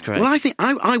 though? What is correct? Well, I think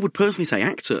I would personally say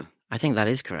actor. I think that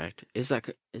is correct. Is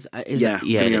that? Yeah.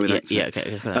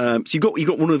 Okay. So you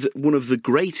got one of the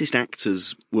greatest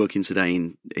actors working today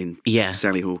in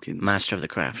Sally Hawkins, master of the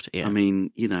craft. Yeah. I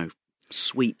mean,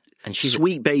 sweet. And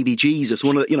sweet baby Jesus,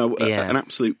 one of an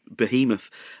absolute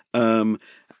behemoth.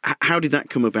 How did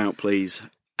that come about, please?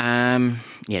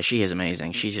 She is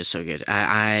amazing. She's just so good.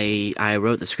 I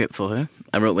wrote the script for her.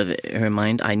 I wrote with her in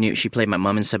mind. I knew she played my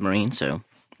mum in Submarine, so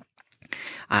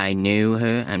I knew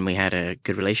her, and we had a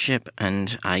good relationship.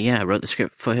 And I wrote the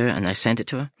script for her, and I sent it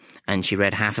to her, and she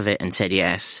read half of it and said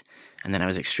yes. And then I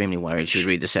was extremely worried she'd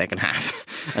read the second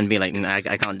half and be like, "No,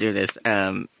 I can't do this."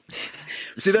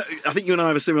 See, I think you and I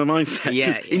have a similar mindset.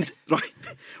 Yeah.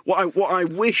 What I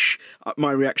wish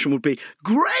my reaction would be,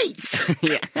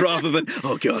 great, rather than,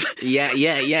 oh God. Yeah,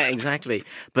 exactly.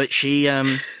 But she,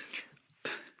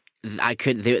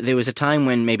 there was a time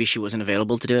when maybe she wasn't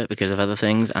available to do it because of other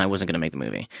things, and I wasn't going to make the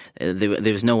movie.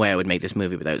 There was no way I would make this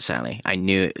movie without Sally. I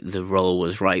knew the role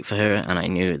was right for her, and I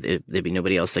knew there'd be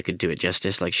nobody else that could do it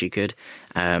justice like she could.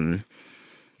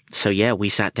 So we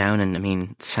sat down, and I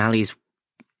mean,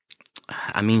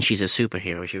 she's a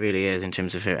superhero. She really is, in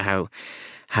terms of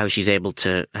how she's able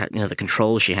to, the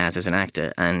control she has as an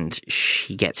actor, and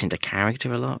she gets into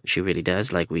character a lot. She really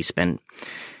does. Like, we spent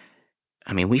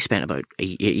about a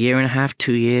year and a half,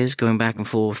 2 years going back and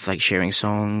forth, like sharing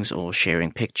songs or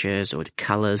sharing pictures or the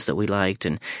colors that we liked,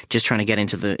 and just trying to get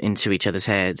into each other's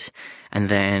heads. And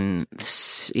then,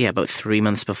 about 3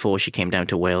 months before, she came down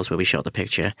to Wales where we shot the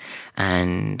picture,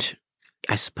 and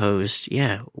I suppose,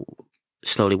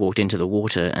 slowly walked into the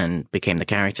water and became the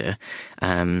character.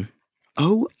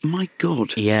 Oh my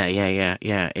God. Yeah.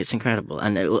 It's incredible.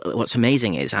 And what's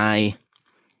amazing is I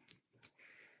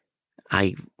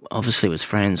obviously was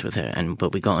friends with her,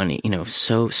 but we got on,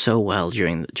 so well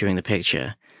during the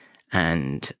picture,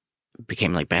 and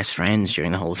became like best friends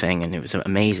during the whole thing, and it was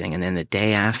amazing. And then the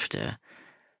day after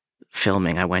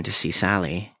filming, I went to see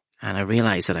Sally, and I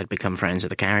realized that I'd become friends with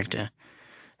the character.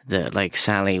 That, like,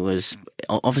 Sally was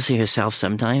obviously herself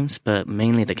sometimes, but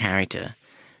mainly the character.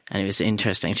 And it was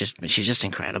interesting. She's just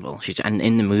incredible. And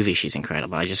in the movie, she's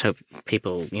incredible. I just hope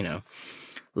people,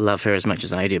 love her as much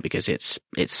as I do, because it's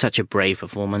such a brave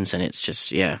performance, and it's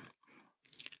just,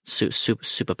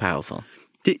 super powerful.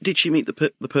 Did she meet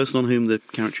the person on whom the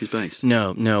character is based?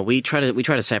 No. We try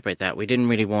to separate that. We didn't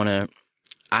really want to.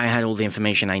 I had all the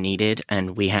information I needed,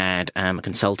 and we had a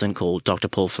consultant called Dr.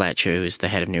 Paul Fletcher, who's the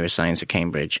head of neuroscience at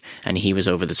Cambridge, and he was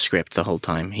over the script the whole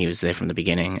time. He was there from the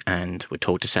beginning, and would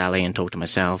talk to Sally and talk to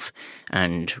myself,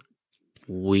 and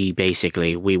we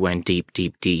went deep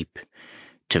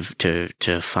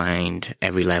to find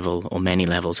every level or many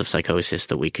levels of psychosis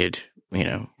that we could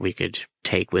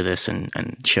take with us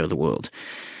and show the world.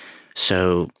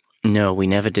 So no, we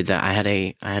never did that. I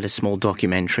had a small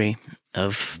documentary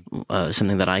of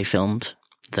something that I filmed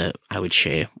that I would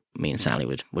share. Me and Sally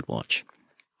would watch.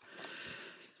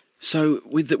 So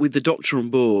with the doctor on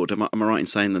board, am I right in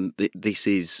saying that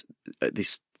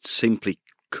this simply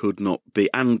could not be,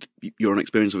 and your own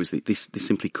experience obviously, this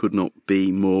simply could not be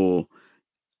more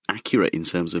accurate in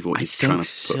terms of what you're trying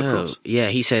to put across? Yeah,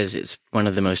 he says it's one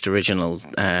of the most original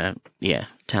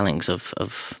tellings of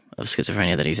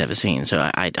schizophrenia that he's ever seen. So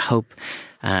I'd hope.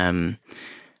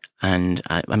 And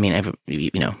I mean,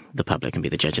 the public can be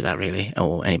the judge of that, really,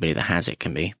 or anybody that has it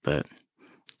can be. But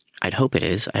I'd hope it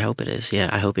is. Yeah,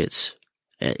 I hope it's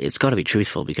got to be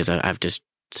truthful, because I've just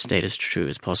stayed as true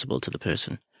as possible to the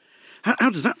person.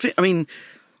 How does that fit? I mean,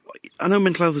 I know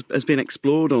mental health has been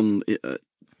explored on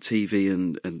TV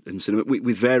and cinema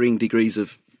with varying degrees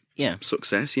of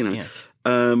success. You know,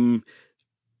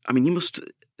 I mean,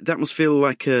 that must feel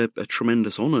like a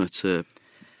tremendous honour to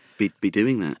be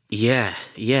doing that. Yeah.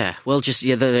 Well, just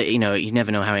you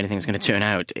never know how anything's going to turn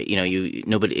out. You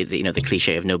know, the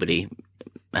cliche of nobody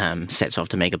sets off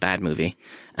to make a bad movie.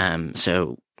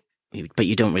 But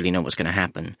you don't really know what's going to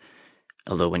happen.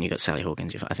 Although when you got Sally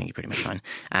Hawkins, I think you're pretty much fine.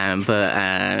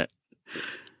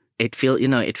 It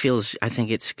feels. I think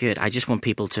it's good. I just want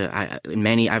people to.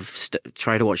 I've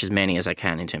tried to watch as many as I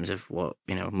can in terms of what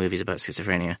movies about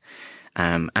schizophrenia,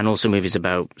 and also movies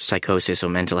about psychosis or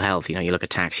mental health. You know, you look at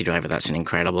Taxi Driver. That's an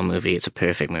incredible movie. It's a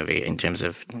perfect movie in terms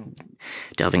of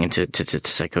delving into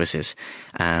psychosis.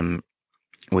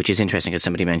 Which is interesting because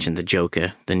somebody mentioned the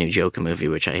new Joker movie,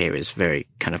 which I hear is very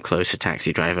kind of close to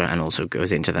Taxi Driver and also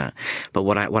goes into that. But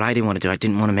what I didn't want to do, I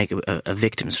didn't want to make a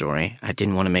victim story. I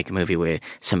didn't want to make a movie where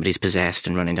somebody's possessed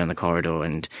and running down the corridor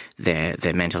and their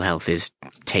mental health is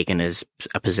taken as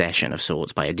a possession of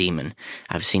sorts by a demon.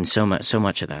 I've seen so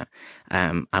much of that.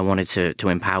 I wanted to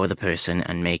empower the person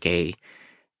and make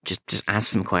just ask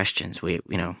some questions.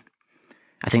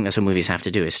 I think that's what movies have to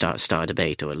do, is start a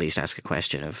debate, or at least ask a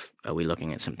question of, are we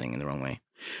looking at something in the wrong way?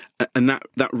 And that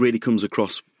really comes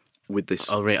across with this.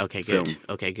 Oh, right. Okay, film. Good.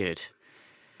 Okay, good.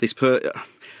 This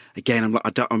again, I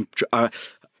don't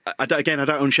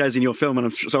own shares in your film,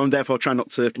 so I'm therefore trying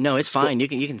not to. No, it's fine. You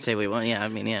can say what you want. Yeah, I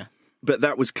mean, yeah. But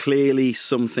that was clearly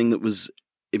something that was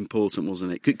important,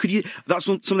 wasn't it? Could you? That's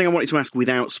something I wanted to ask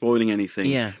without spoiling anything.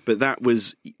 Yeah. But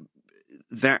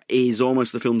that is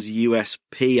almost the film's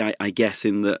USP, I guess,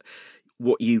 in that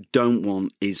what you don't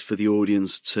want is for the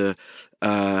audience to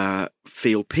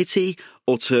feel pity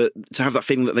or to have that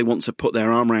feeling that they want to put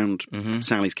their arm around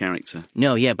Sally's character.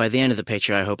 No, yeah, by the end of the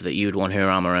picture, I hope that you'd want her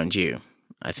arm around you,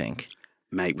 I think.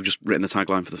 Mate, we've just written the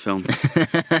tagline for the film.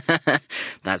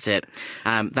 That's it.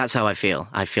 That's how I feel.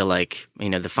 I feel like,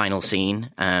 the final scene,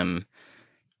 I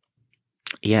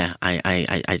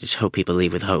just hope people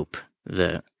leave with hope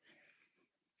that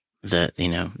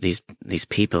these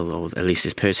people, or at least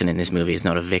this person in this movie, is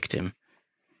not a victim.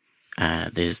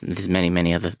 There's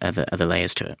many other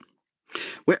layers to it.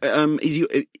 Well,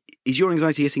 is your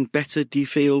anxiety getting better? Do you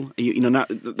feel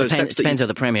Depends how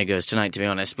the premiere goes tonight. To be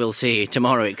honest, we'll see.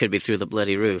 Tomorrow it could be through the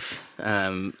bloody roof.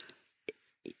 Sorry,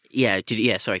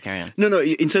 carry on. No.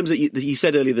 In terms of you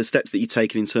said earlier the steps that you've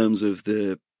taken in terms of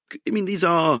the. I mean,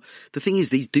 the thing is,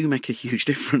 these do make a huge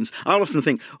difference. I'll often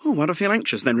think, oh, why do I feel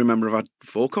anxious? Then remember I've had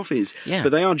 4 coffees. Yeah.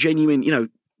 But they are genuine,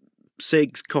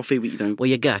 cigs, coffee, Well,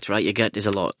 your gut, right? Your gut is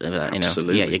a lot of that,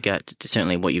 Absolutely. Yeah, your gut,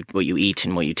 certainly what you eat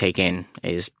and what you take in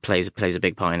plays a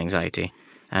big part in anxiety.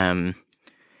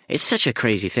 It's such a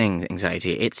crazy thing,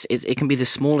 anxiety. It can be the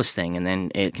smallest thing, and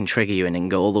then it can trigger you and then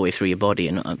go all the way through your body,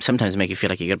 and sometimes make you feel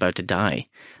like you're about to die.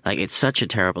 Like, it's such a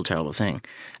terrible, terrible thing.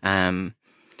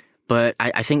 But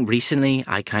I think recently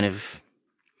I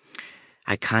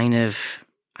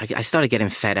started getting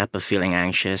fed up of feeling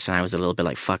anxious, and I was a little bit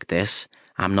like, fuck this.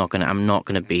 I'm not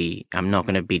gonna be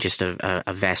just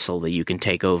a vessel that you can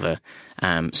take over.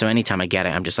 So anytime I get it,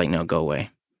 I'm just like, no, go away.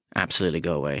 Absolutely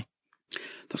go away.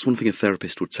 That's one thing a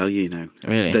therapist would tell you,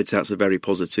 Really? That's a very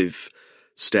positive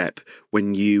step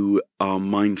when you are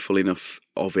mindful enough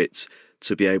of it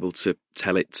to be able to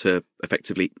tell it to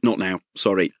effectively, not now,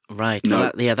 sorry. Right.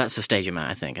 No. Well, that's the stage I'm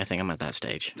at, I think. I think I'm at that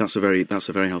stage. That's a very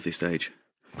healthy stage.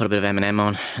 Put a bit of Eminem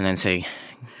on and then say,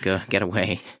 go, get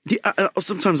away.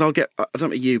 Sometimes I don't know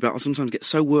about you, but I'll sometimes get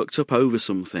so worked up over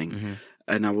something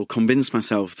and I will convince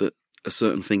myself that a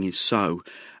certain thing is so.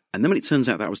 And then when it turns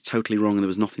out that I was totally wrong and there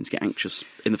was nothing to get anxious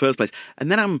in the first place,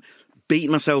 and then I'm beating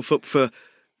myself up for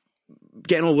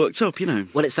getting all worked up,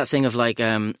 Well, it's that thing of like,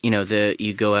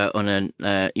 you go on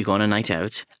a night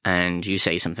out and you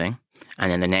say something,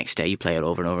 and then the next day you play it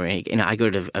over and over. I go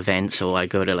to events or I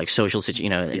go to like social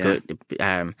situations.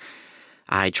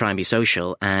 I try and be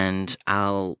social, and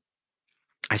I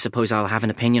suppose I'll have an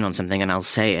opinion on something and I'll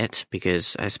say it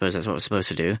because I suppose that's what we're supposed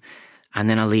to do. And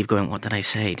then I'll leave going, what did I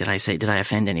say? Did I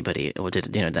offend anybody? Or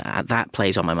that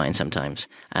plays on my mind sometimes.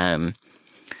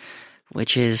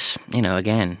 Which is,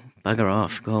 again, bugger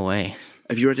off, go away.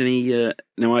 Have you read any?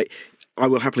 Now, I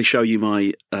will happily show you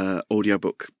my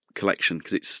audiobook collection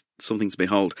because it's something to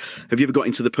behold. Have you ever got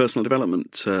into the personal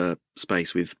development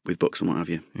space with books and what have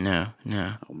you? No.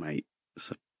 Oh, mate,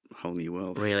 it's a whole new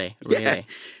world. Really? Yeah. Have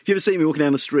you ever seen me walking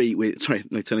down the street with? Sorry,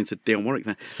 no, turning to Dionne Warwick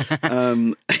there.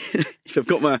 If I've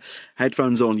got my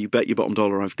headphones on, you bet your bottom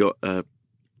dollar I've got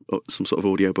some sort of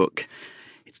audiobook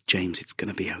it's James, it's going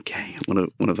to be okay.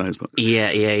 One of those books.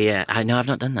 Yeah. I know I've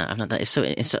not done that. It's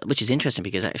so which is interesting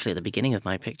because actually at the beginning of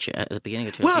my picture, at the beginning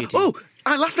of Beauty,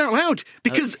 I laughed out loud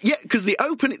because the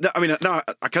opening. I mean, no,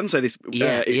 I can say this.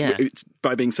 It's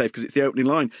by being safe because it's the opening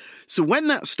line. So when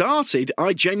that started,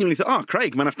 I genuinely thought, "Oh,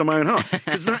 Craig, man after my own heart,"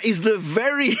 because that is the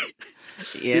very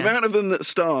the amount of them that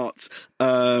start.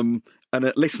 And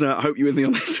listener, I hope you're with me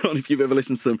on this one. If you've ever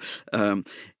listened to them,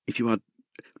 if you are.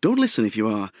 Don't listen if you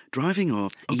are driving or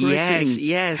operating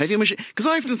heavy machine. Because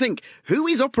I often think, who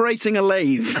is operating a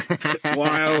lathe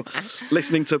while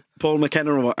listening to Paul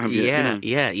McKenna or what have you?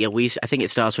 Yeah. I think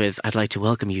it starts with, I'd like to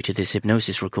welcome you to this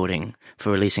hypnosis recording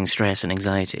for releasing stress and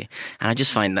anxiety. And I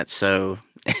just find that so...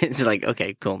 It's like,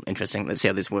 okay, cool, interesting. Let's see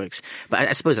how this works. But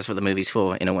I suppose that's what the movie's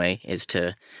for, in a way, is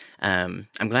to... I'm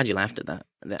glad you laughed at that.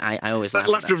 I always laugh at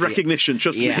that. Laughter of recognition,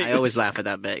 trust me. Yeah, I always laugh at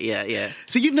that bit. Yeah.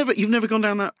 So you've never gone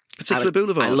down that particular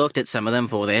boulevard? I looked at some of them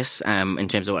for this, in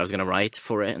terms of what I was going to write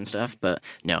for it and stuff. But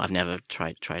no, I've never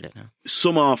tried it. No.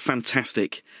 Some are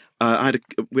fantastic. We had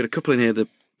a couple in here. The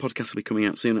podcast will be coming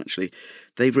out soon. Actually,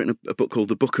 they've written a book called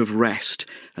The Book of Rest,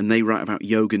 and they write about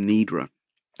yoga nidra.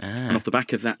 And off the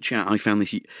back of that chat, I found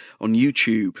this on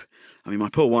YouTube. I mean, my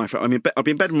poor wife, I'll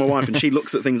be in bed with my wife and she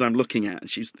looks at things I'm looking at and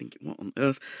she's thinking, what on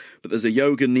earth? But there's a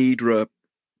yoga nidra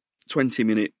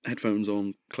 20-minute headphones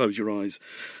on, close your eyes.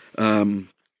 I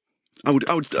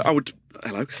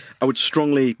would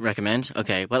strongly recommend.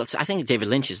 Okay, well, I think David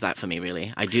Lynch is that for me,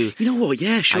 really. I do. You know what?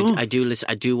 Yeah, sure. I do listen.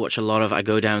 I do watch a lot of. I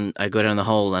go down the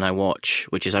hole and I watch,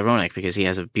 which is ironic because he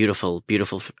has a beautiful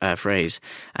phrase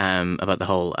about the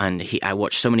hole, and I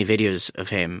watch so many videos of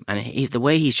him, and the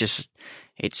way he's just.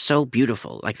 It's so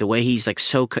beautiful, like the way he's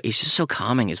he's just so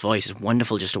calming. His voice is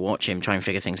wonderful just to watch him try and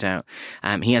figure things out.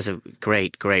 He has a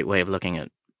great way of looking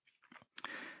at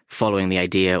following the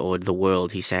idea or the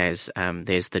world. He says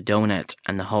there's the donut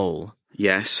and the hole.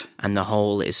 Yes. And the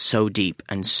hole is so deep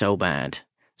and so bad,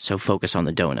 so focus on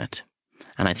the donut.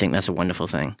 And I think that's a wonderful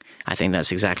thing. I think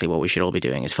that's exactly what we should all be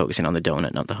doing, is focusing on the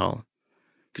donut, not the hole.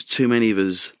 Because too many of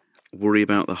us worry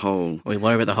about the hole. We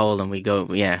worry about the hole and we go,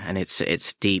 and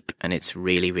it's deep and it's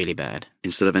really, really bad.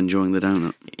 Instead of enjoying the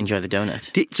donut. Enjoy the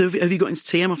donut. So have you got into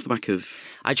TM off the back of...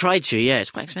 I tried to, yeah.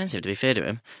 It's quite expensive, to be fair to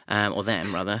him, or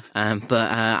them, rather.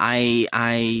 But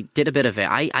I did a bit of it.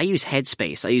 I use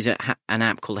Headspace. I use an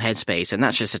app called Headspace, and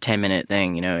that's just a 10-minute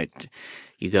thing, you know.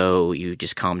 You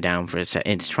just calm down for a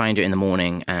second. It's try and do it in the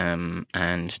morning,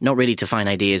 and not really to find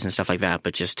ideas and stuff like that,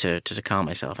 but just to calm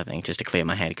myself, I think, just to clear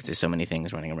my head, because there's so many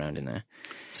things running around in there.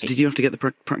 So did you have to get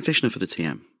the practitioner for the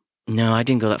TM? No, I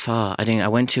didn't go that far. I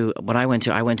went to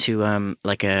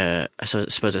like I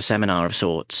suppose a seminar of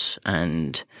sorts,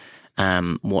 and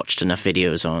watched enough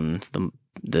videos on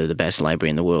the best library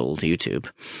in the world, YouTube.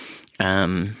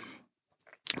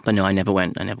 But no, I never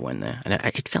went there. And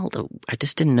it felt, I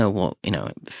just didn't know what,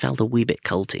 it felt a wee bit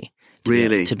culty.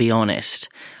 Really? To be honest.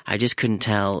 I just couldn't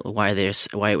tell why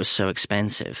it was so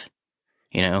expensive,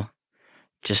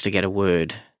 just to get a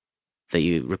word that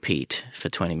you repeat for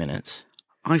 20 minutes.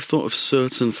 I've thought of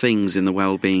certain things in the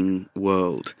well-being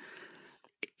world.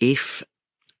 If,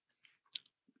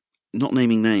 not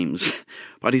naming names,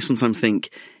 but I do sometimes think,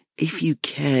 if you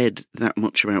cared that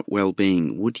much about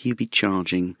well-being, would you be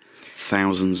charging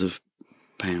thousands of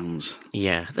pounds?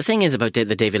 Yeah. The thing is about the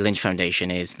David Lynch Foundation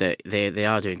is that they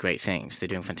are doing great things. They're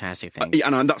doing fantastic things.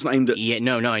 Yeah, and that's not aimed at... Yeah,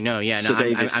 no, I know. Yeah, no,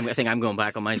 I think I'm going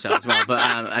back on myself as well. But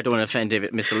I don't want to offend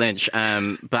Mr. Lynch.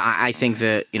 But I think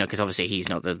that, because obviously he's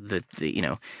not the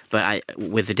But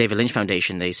with the David Lynch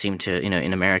Foundation, they seem to,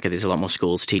 in America, there's a lot more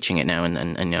schools teaching it now,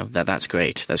 and that's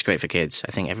great. That's great for kids.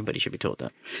 I think everybody should be taught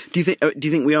that. Do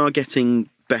you think we are getting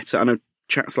better? I know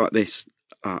chats like this,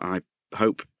 I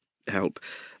hope, help.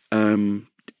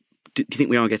 Do you think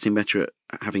we are getting better at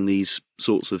having these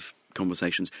sorts of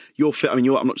conversations?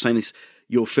 I'm not saying this.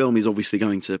 Your film is obviously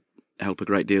going to help a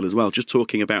great deal as well. Just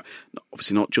talking about,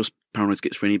 obviously not just paranoid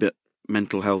schizophrenia, but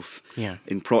mental health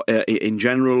in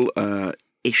general,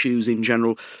 issues in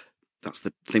general. That's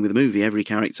the thing with the movie. Every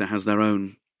character has their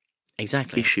own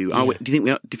issue. Yeah. Do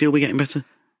you feel we're getting better?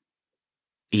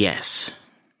 Yes,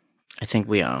 I think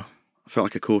we are. I felt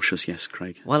like a cautious yes,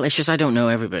 Craig. Well, it's just I don't know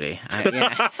everybody.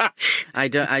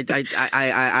 I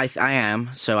am,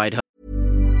 so I'd hope.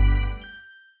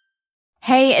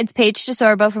 Hey, it's Paige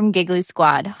DeSorbo from Giggly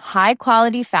Squad. High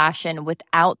quality fashion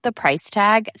without the price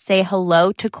tag. Say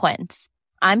hello to Quince.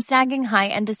 I'm snagging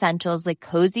high-end essentials like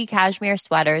cozy cashmere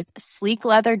sweaters, sleek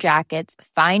leather jackets,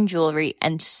 fine jewelry,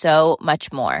 and so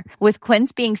much more. With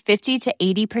Quince being 50 to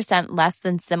 80% less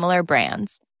than similar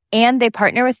brands. And they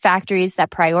partner with factories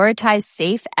that prioritize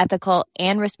safe, ethical,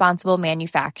 and responsible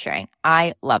manufacturing.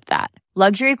 I love that.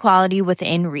 Luxury quality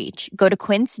within reach. Go to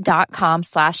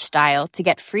quince.com/style to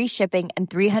get free shipping and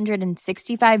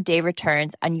 365-day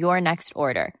returns on your next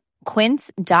order.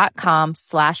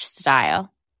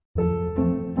 Quince.com/style.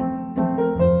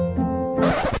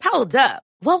 Hold up.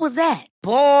 What was that?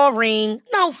 Boring.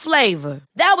 No flavor.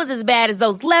 That was as bad as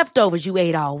those leftovers you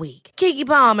ate all week. Keke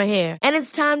Palmer here, and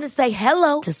it's time to say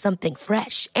hello to something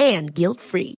fresh and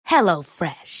guilt-free. Hello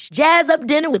Fresh. Jazz up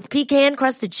dinner with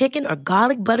pecan-crusted chicken or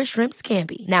garlic butter shrimp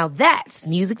scampi. Now that's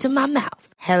music to my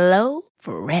mouth. Hello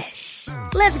Fresh.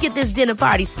 Let's get this dinner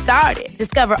party started.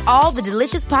 Discover all the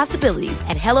delicious possibilities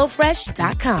at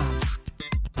hellofresh.com.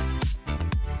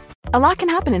 A lot can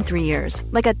happen in 3 years,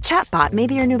 like a chatbot may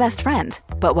be your new best friend.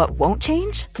 But what won't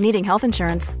change? Needing health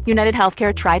insurance. United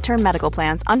Healthcare Tri-Term Medical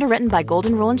Plans, underwritten by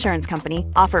Golden Rule Insurance Company,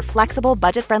 offer flexible,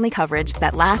 budget-friendly coverage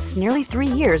that lasts nearly 3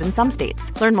 years in some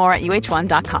states. Learn more at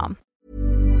uh1.com.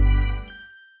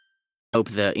 Hope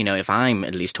that, if I'm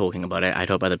at least talking about it, I'd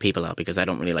hope other people are, because I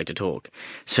don't really like to talk.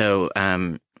 So,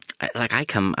 I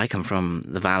come from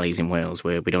the valleys in Wales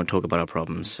where we don't talk about our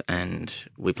problems, and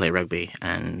we play rugby,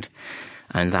 and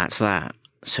that's that.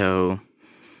 So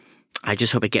I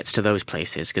just hope it gets to those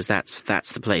places, because that's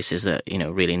the places that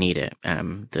really need it.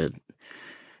 The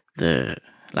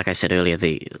like I said earlier,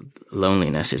 the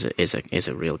loneliness is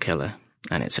a real killer,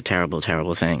 and it's a terrible,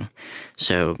 terrible thing.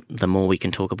 So the more we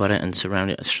can talk about it and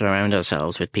surround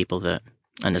ourselves with people that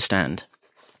understand,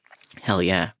 hell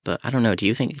yeah. But I don't know. Do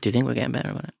you think we're getting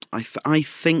better about it? I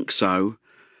think so.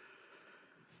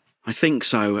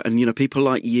 And people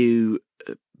like you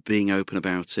being open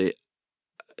about it.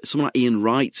 Someone like Ian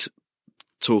Wright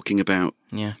talking about,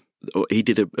 or he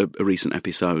did a recent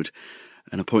episode,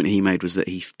 and a point he made was that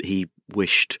he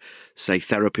wished, say,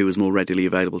 therapy was more readily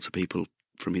available to people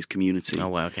from his community. Oh,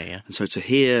 wow, okay, yeah. And so to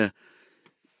hear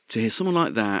someone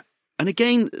like that, and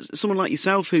again, someone like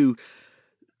yourself who,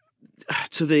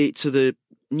 to the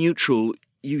neutral,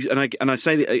 I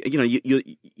say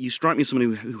that you strike me as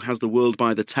someone who has the world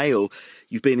by the tail.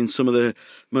 You've been in some of the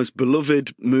most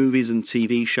beloved movies and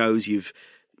TV shows. You've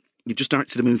just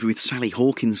directed a movie with Sally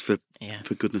Hawkins for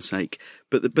goodness sake.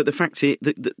 But the fact is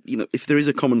that if there is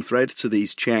a common thread to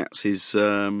these chats is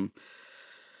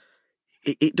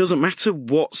it doesn't matter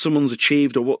what someone's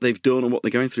achieved or what they've done or what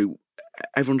they're going through.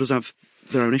 Everyone does have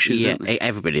their own issues, don't they?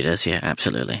 Everybody does. Yeah,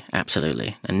 absolutely,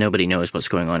 and nobody knows what's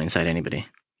going on inside anybody.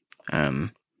 I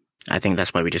think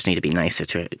that's why we just need to be nicer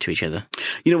to each other.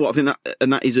 You know what?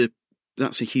 I think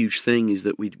that's a huge thing, is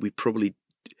that we probably,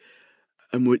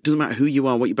 and it doesn't matter who you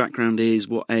are, what your background is,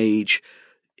 what age,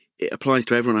 it applies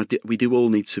to everyone. We do all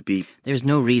need to be. There's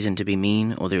no reason to be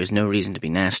mean, or there is no reason to be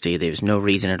nasty. There's no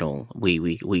reason at all.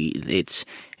 It's.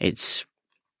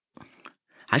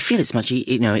 I feel it's much.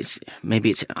 Maybe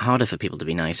it's harder for people to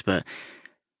be nice, but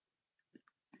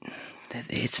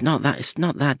it's not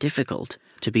that difficult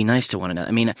to be nice to one another.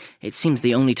 I mean, it seems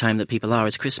the only time that people are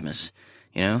is Christmas.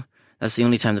 That's the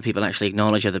only time that people actually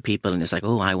acknowledge other people, and it's like,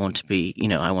 oh, I want to be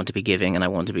giving, and I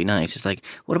want to be nice. It's like,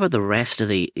 what about the rest of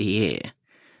the year?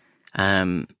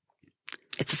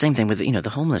 It's the same thing with the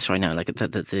homeless right now. Like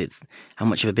the how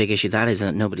much of a big issue that is,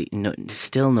 and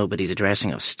still nobody's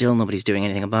addressing it. Still nobody's doing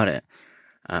anything about it.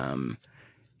 I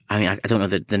mean, I don't know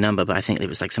the number, but I think it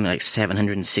was like something like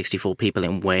 764 people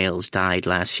in Wales died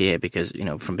last year because,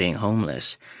 from being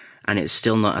homeless. And it's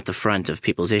still not at the front of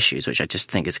people's issues, which I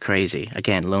just think is crazy.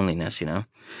 Again, loneliness,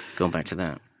 going back to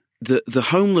that. The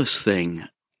homeless thing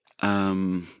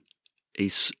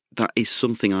is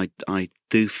something I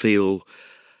do feel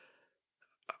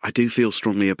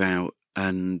strongly about.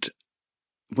 And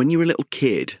when you're a little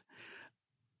kid,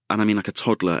 and I mean like a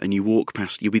toddler, and you're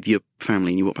with your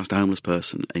family and you walk past a homeless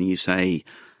person and you say,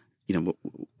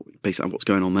 basically what's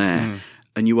going on there,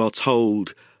 and you are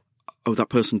told, oh, that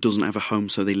person doesn't have a home,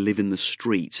 so they live in the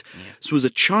street. Yeah. So as a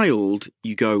child,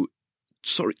 you go,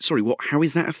 sorry, what? How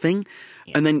is that a thing?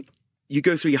 Yeah. And then you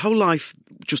go through your whole life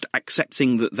just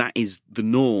accepting that is the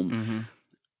norm. Mm-hmm.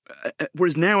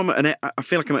 Whereas now I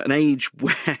feel like I'm at an age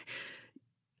where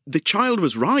the child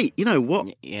was right.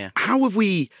 What? Yeah. How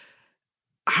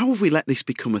have we let this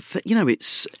become a thing?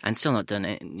 It's and still not done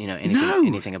it.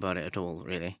 Anything about it at all,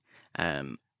 really.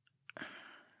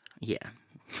 Yeah.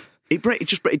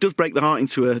 It does break the heart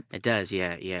into a. It does,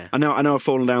 yeah. I know. I've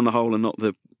fallen down the hole and not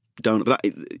the donut, but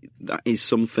that is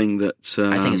something that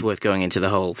I think it's worth going into the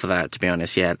hole for that. To be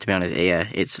honest, yeah.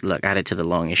 It's added to the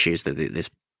long issues that this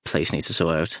place needs to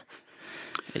sort out.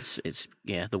 It's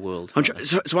the world.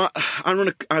 I run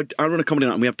a comedy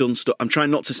night, and we have done stuff. I'm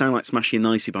trying not to sound like Smashy and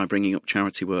Nicey by bringing up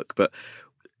charity work, but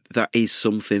that is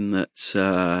something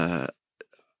that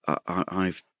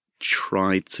I've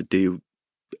tried to do,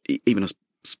 even as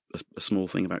a small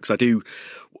thing about, because I didn't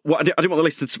want the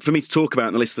listener for me to talk about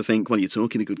and the listener think, well, you're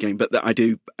talking a good game, but that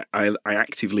I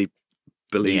actively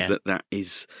believe that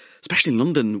is, especially in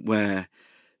London, where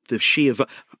the sheer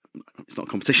it's not a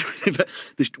competition, but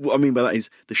what I mean by that is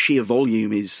the sheer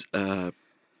volume is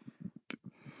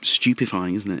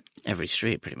stupefying, isn't it? Every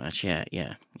street, pretty much. Yeah.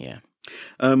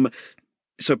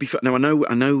 So now I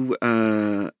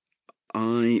know.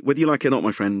 Whether you like it or not,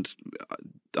 my friend,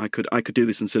 I could do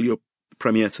this until your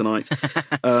premiere tonight.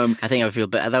 I think I would feel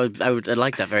better. I'd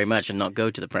like that very much, and not go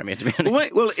to the premiere, to be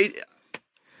honest.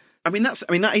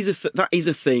 That is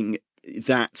a thing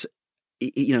that,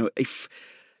 you know, if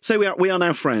say we are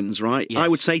now friends, right? Yes. I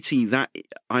would say to you that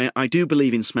I do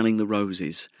believe in smelling the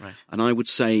roses, right. And I would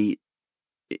say,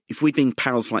 if we'd been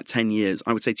pals for like 10 years,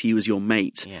 I would say to you as your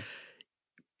mate,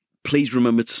 please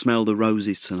remember to smell the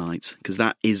roses tonight, because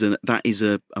that is a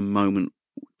moment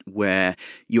where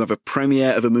you have a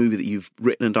premiere of a movie that you've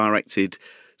written and directed,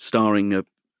 starring a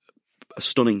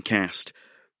stunning cast.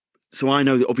 So I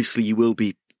know that obviously you will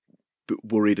be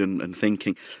worried and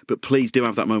thinking, but please do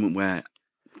have that moment where,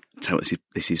 tell us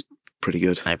this is pretty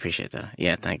good. I appreciate that.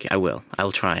 Yeah, thank you. I will.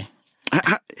 I'll try.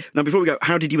 Now, before we go,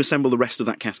 how did you assemble the rest of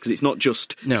that cast? Because it's not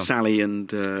just Sally and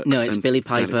no, it's Billie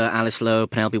Piper, Alice Lowe,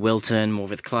 Penelope Wilton,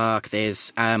 Morvith Clark.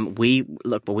 There's we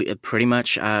pretty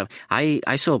much. I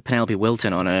saw Penelope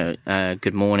Wilton on a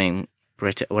Good Morning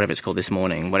Brit, whatever it's called, This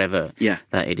Morning, whatever. Yeah.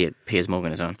 That idiot Piers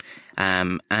Morgan is on.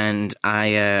 And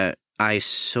I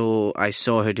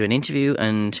saw her do an interview,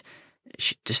 and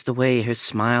just the way her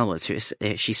smile was,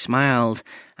 she smiled,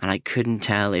 and I couldn't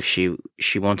tell if she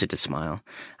wanted to smile,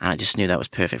 and I just knew that was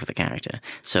perfect for the character.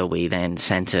 So we then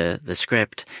sent her the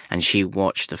script, and she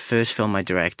watched the first film I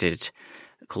directed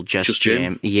called Just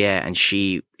Jim. Yeah, and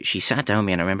she sat down with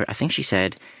me, and I remember, I think she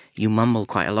said, "You mumble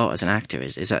quite a lot as an actor.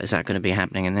 Is that going to be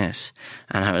happening in this?"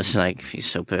 And I was like, "She's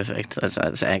so perfect.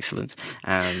 That's excellent."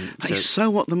 That is so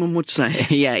what the mum would say.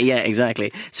 yeah,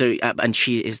 exactly. So, and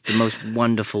she is the most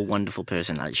wonderful, wonderful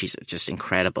person. Like, she's just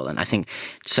incredible, and I think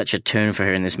such a turn for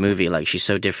her in this movie. Like, she's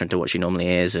so different to what she normally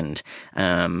is, and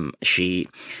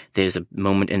there's a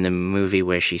moment in the movie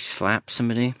where she slaps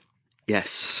somebody.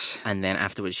 Yes. And then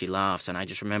afterwards she laughs, and I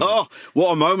just remember... Oh,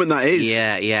 what a moment that is.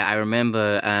 Yeah, I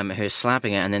remember her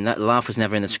slapping it, and then that laugh was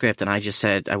never in the script, and I just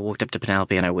said, I walked up to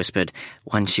Penelope and I whispered,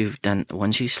 once you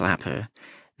slap her,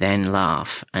 then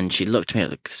laugh. And she looked at me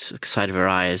at the side of her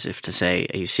eye as if to say,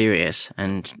 are you serious?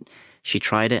 And she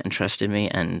tried it and trusted me,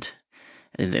 and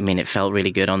I mean, it felt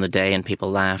really good on the day, and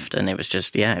people laughed, and it was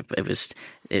just, it was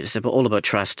all about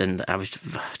trust, and I was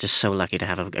just so lucky to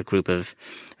have a group of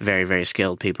very, very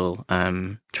skilled people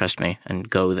trust me and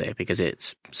go there, because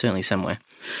it's certainly somewhere.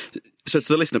 So to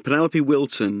the listener, Penelope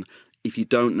Wilton, if you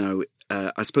don't know,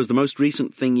 I suppose the most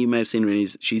recent thing you may have seen her in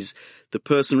is she's the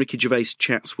person Ricky Gervais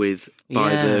chats with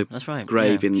by the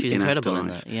grave in She's incredible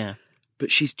Afterlife. in that, yeah. But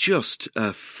she's just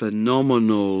a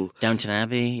phenomenal... Downton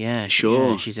Abbey, yeah. Sure.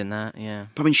 Yeah, she's in that, yeah.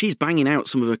 I mean, she's banging out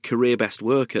some of her career best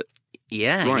work right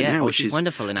now. Oh, she's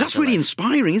wonderful in That's really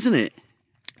inspiring, isn't it?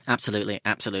 Absolutely.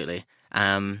 I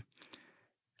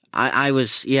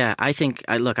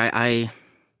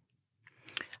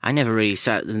never really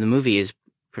sat... The movie is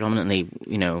predominantly,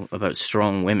 about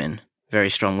strong women,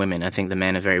 very strong women. I think the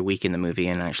men are very weak in the movie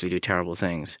and actually do terrible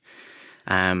things.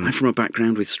 I'm from a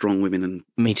background with strong women, and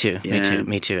me too,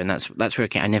 and that's where it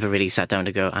came. I never really sat down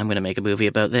to go, I'm going to make a movie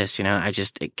about this.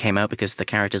 It came out because the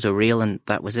characters are real, and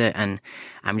that was it. And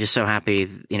I'm just so happy,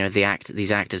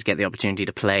 these actors get the opportunity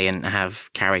to play and have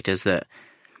characters that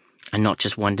are not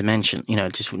just one dimension.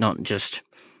 Just not just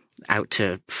out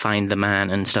to find the man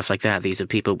and stuff like that. These are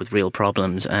people with real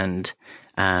problems, and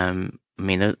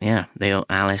they all,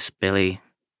 Alice, Billie,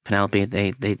 Penelope,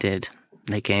 they did.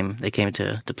 They came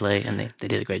to play, and they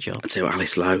did a great job. I'd say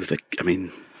Alice Lowe. The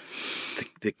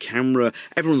camera.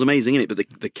 Everyone's amazing in it, but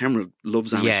the camera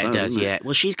loves Alice Lowe. Yeah, it does. Doesn't Yeah. it?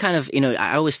 Well, she's kind of.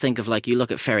 I always think of, like, you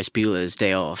look at Ferris Bueller's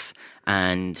Day Off,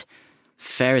 and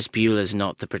Ferris Bueller's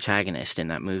not the protagonist in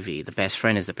that movie. The best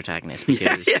friend is the protagonist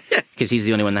because he's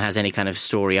the only one that has any kind of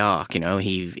story arc.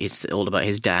 It's all about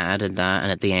his dad and that,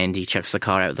 and at the end he chucks the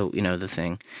car out the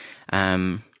thing.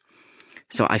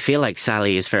 So I feel like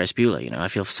Sally is Ferris Bueller, I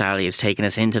feel Sally has taken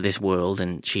us into this world,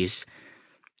 and she's,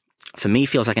 for me,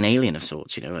 feels like an alien of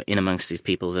sorts, in amongst these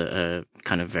people that are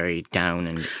kind of very down.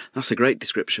 And that's a great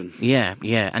description. Yeah.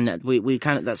 And we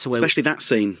kind of, that's the way... Especially that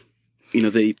scene,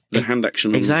 the hand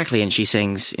action. Exactly, and she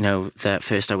sings, that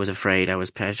first I was afraid, I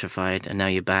was petrified, and now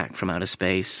you're back from outer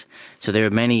space. So there are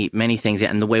many, many things,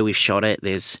 and the way we've shot it,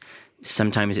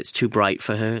 sometimes it's too bright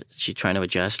for her. She's trying to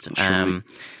adjust.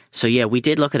 So yeah, we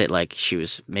did look at it like she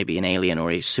was maybe an alien or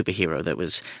a superhero that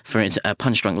was, for instance,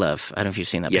 Punch Drunk Love. I don't know if you've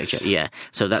seen that Yes. picture. Yeah.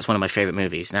 So that's one of my favorite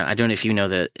movies. Now, I don't know if you know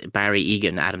that Barry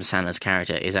Egan, Adam Sandler's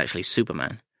character, is actually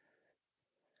Superman.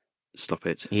 Stop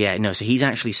it. Yeah, no, so he's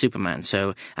actually Superman.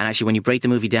 So, and actually when you break the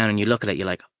movie down and you look at it, you're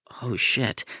like, oh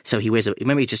shit. So he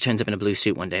remember he just turns up in a blue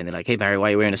suit one day and they're like, hey Barry, why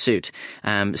are you wearing a suit?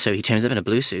 So he turns up in a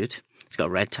blue suit. He's got a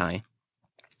red tie.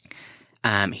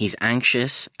 He's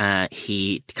anxious.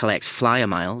 He collects flyer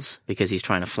miles because he's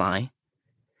trying to fly.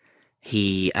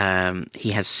 He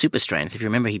has super strength. If you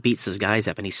remember, he beats those guys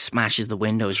up and he smashes the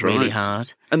windows really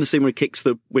hard. And the scene where he kicks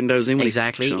the windows in.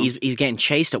 Exactly. Sure. He's getting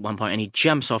chased at one point and he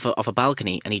jumps off a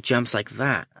balcony and he jumps like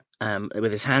that,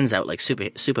 with his hands out like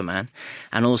Superman.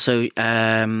 And also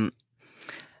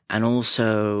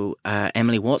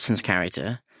Emily Watson's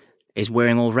character is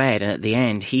wearing all red, and at the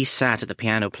end he's sat at the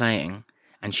piano playing,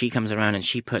 and she comes around and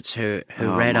she puts her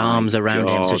red arms around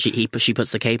him, so she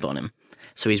puts the cape on him,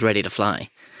 so he's ready to fly.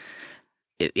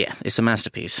 It's a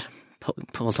masterpiece.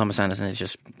 Paul Thomas Anderson is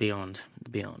just beyond.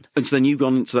 And so then you've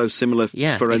gone into those similar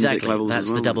forensic levels That's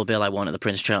as well. the double bill I want at the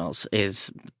Prince Charles is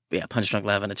Punch Drunk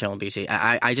Love and Eternal Beauty.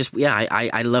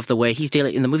 I love the way he's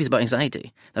dealing in the movie's about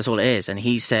anxiety. That's all it is. And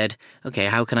he said, okay,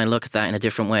 how can I look at that in a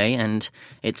different way? And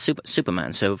it's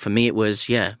Superman. So for me, it was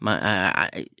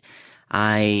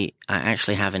I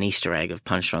actually have an Easter egg of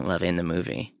Punch Drunk Love in the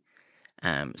movie.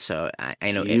 So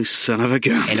I know you son of a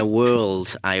gun. In a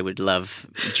world, I would love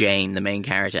Jane, the main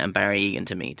character, and Barry Egan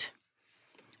to meet.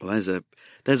 Well,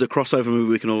 there's a crossover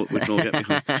movie we can all get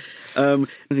behind.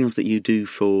 Anything else that you do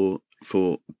for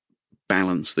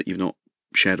balance that you've not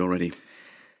shared already?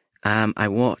 I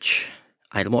watch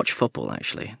football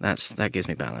actually. That gives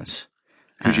me balance.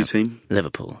 Who's your team?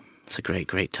 Liverpool. It's a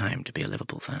great time to be a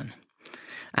Liverpool fan.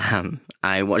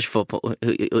 I watch football.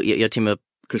 Your team are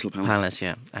Crystal Palace.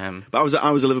 Yeah. But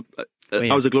I was a Liverpool.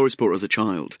 I was a Glory supporter as a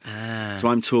child. So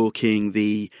I'm talking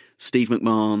the Steve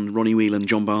McMahon, Ronnie Whelan,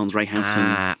 John Barnes, Ray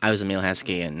Houghton. I was Emile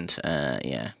Heskey and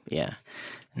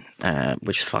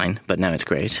which is fine, but now it's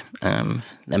great. I mean,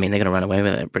 they're going to run away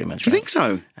with it pretty much. You think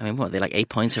so? I mean, what, they're like 8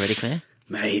 points already clear?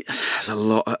 Mate, there's a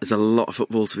lot of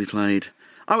football to be played.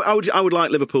 I would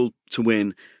like Liverpool to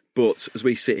win, but as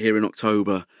we sit here in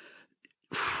October,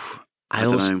 I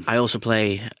also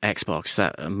play Xbox.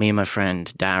 That me and my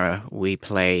friend Dara, we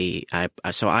play.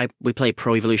 We play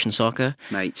Pro Evolution Soccer,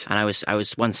 mate. And I was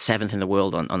once 7th in the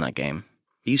world on that game.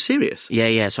 Are you serious?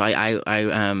 Yeah. So I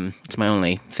it's my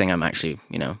only thing I'm actually,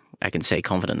 I can say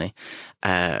confidently.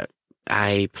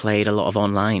 I played a lot of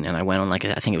online, and I went on I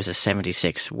think it was a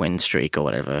 76 win streak or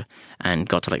whatever, and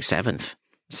got to like 7th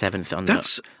on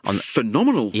That's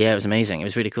phenomenal. Yeah, it was amazing. It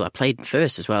was really cool. I played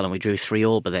first as well, and we drew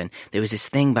 3-3. But then there was this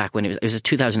thing back when it was a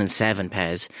 2007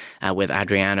 Pez with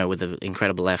Adriano with the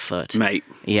incredible left foot. Mate.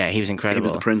 Yeah, he was incredible.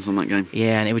 He was the prince on that game.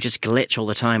 Yeah, and it would just glitch all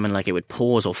the time, and it would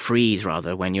pause or freeze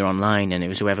rather when you're online, and it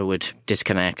was whoever would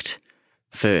disconnect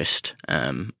first.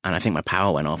 And I think my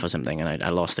power went off or something, and I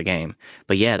lost the game.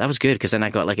 But yeah, that was good because then I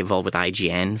got involved with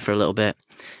IGN for a little bit.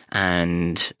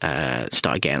 And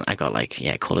started getting. I got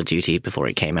Call of Duty before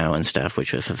it came out and stuff,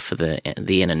 which was for the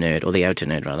inner nerd or the outer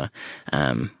nerd rather.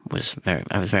 I was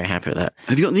very happy with that.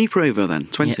 Have you got the new Pro Evo then?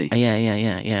 20?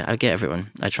 Yeah. I get everyone.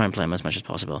 I try and play them as much as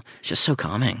possible. It's just so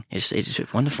calming. It's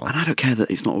wonderful. And I don't care that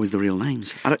it's not always the real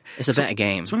names. It's a better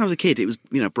game. So when I was a kid, it was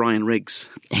Brian Riggs.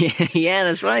 Yeah,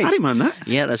 that's right. I didn't mind that.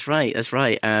 Yeah, that's right.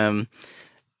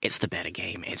 It's the better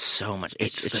game. It's so much.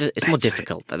 It's more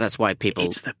difficult. That's why people.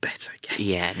 It's the better game.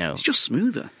 Yeah, no. It's just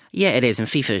smoother. Yeah, it is. And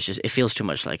FIFA it feels too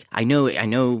much like. I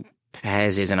know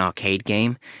PES is an arcade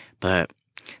game, but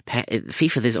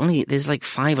FIFA there's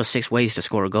 5 or 6 ways to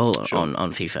score a goal on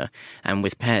FIFA, and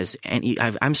with PES,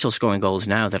 I'm still scoring goals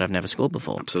now that I've never scored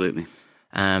before. Absolutely.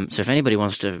 So if anybody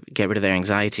wants to get rid of their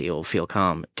anxiety or feel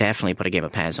calm, definitely put a game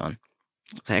of PES on.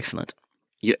 It's excellent.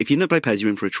 Yeah, if you never play PES, you're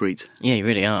in for a treat. Yeah, you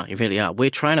really are. You really are. We're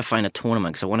trying to find a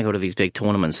tournament because I want to go to these big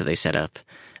tournaments that they set up.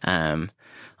 Although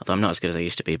I'm not as good as I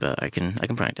used to be, but I can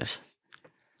practice.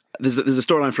 There's a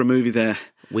storyline for a movie there.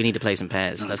 We need to play some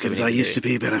PES. Not as good as I used to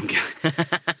be, but I'm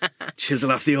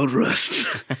chisel off the old rust.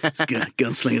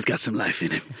 Gunslinger's got some life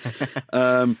in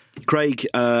him. Craig,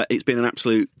 it's been an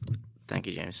absolute thank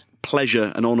you, James.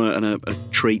 Pleasure, an honour, and a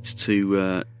treat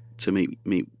to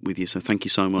meet with you. So thank you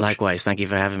so much. Likewise, thank you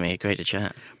for having me. Great to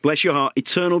chat. Bless your heart.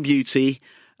 Eternal Beauty.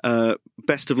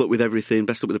 Best of luck with everything.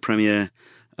 Best of luck with the premiere.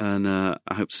 And I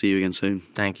hope to see you again soon.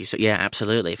 Thank you. So yeah,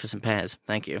 absolutely, for some PES.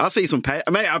 Thank you. I'll see you some PES.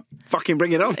 Mate, I'll fucking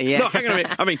bring it on. Yeah. No, hang on a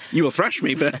minute. I mean, you will thrash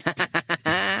me, but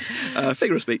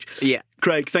figure of speech. Yeah.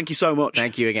 Craig, thank you so much.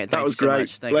 Thank you again. That was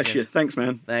great. Bless you. Thanks,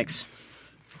 man. Thanks.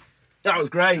 That was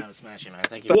great. That was smashing, man.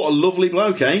 Thank you. What a lovely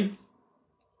bloke, eh?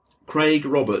 Craig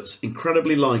Roberts,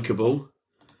 incredibly likeable,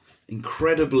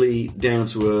 incredibly down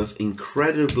to earth,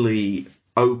 incredibly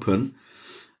open.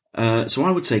 So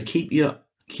I would say keep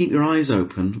your eyes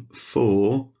open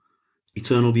for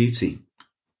Eternal Beauty.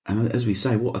 And as we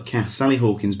say, what a cast. Sally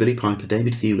Hawkins, Billy Piper,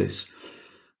 David Thewlis,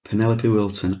 Penelope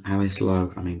Wilton, Alice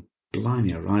Lowe. I mean,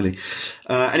 blimey O'Reilly.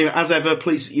 Anyway, as ever,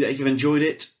 please, if you've enjoyed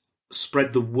it,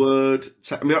 spread the word.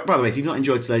 By the way, if you've not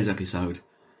enjoyed today's episode,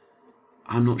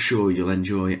 I'm not sure you'll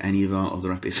enjoy any of our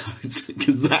other episodes,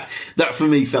 because that for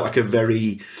me felt like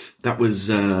that was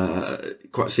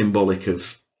quite symbolic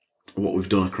of what we've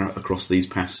done across these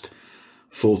past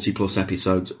 40 plus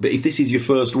episodes. But if this is your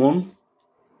first one,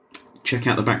 check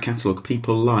out the back catalogue.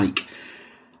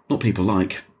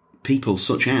 People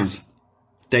such as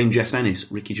Dame Jess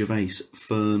Ennis, Ricky Gervais,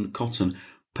 Fern Cotton,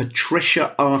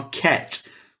 Patricia Arquette,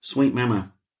 Sweet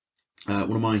Mama,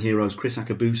 one of my heroes, Chris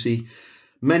Akabusi,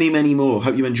 many, many more.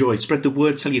 Hope you enjoy. Spread the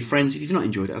word, tell your friends. If you've not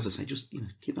enjoyed it, as I say, just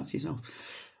keep that to yourself.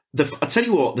 I tell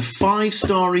you what, the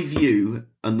 5-star review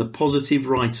and the positive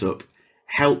write-up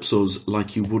helps us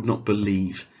like you would not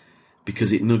believe,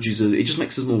 because it nudges us, it just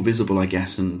makes us more visible, I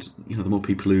guess, and the more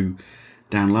people who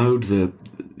download,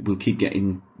 we'll keep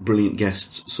getting brilliant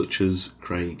guests such as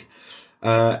Craig.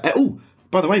 By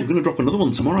the way, we're going to drop another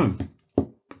one tomorrow.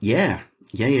 Yeah.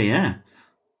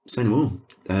 Say no more.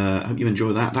 I hope you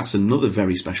enjoy that. That's another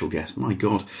very special guest. My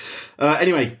God.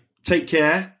 Anyway, take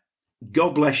care.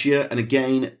 God bless you. And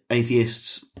again,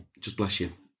 atheists, just bless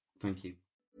you. Thank you.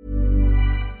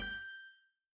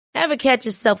 Ever catch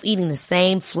yourself eating the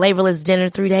same flavorless dinner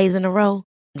 3 days in a row?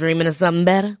 Dreaming of something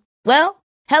better? Well,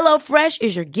 HelloFresh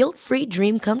is your guilt-free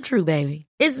dream come true, baby.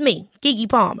 It's me, Keke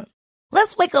Palmer.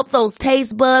 Let's wake up those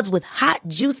taste buds with hot,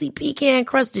 juicy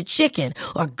pecan-crusted chicken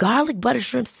or garlic butter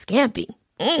shrimp scampi.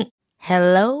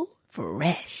 Hello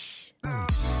Fresh.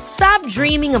 Stop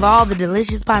dreaming of all the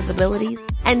delicious possibilities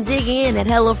and dig in at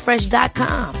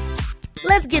HelloFresh.com.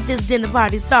 Let's get this dinner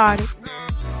party started.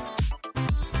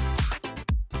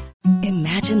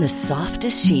 Imagine the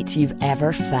softest sheets you've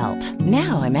ever felt.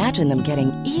 Now imagine them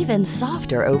getting even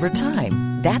softer over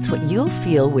time. That's what you'll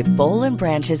feel with Boll &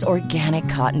 Branch's organic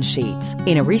cotton sheets.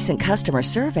 In a recent customer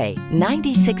survey,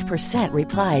 96%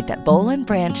 replied that Boll &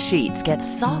 Branch sheets get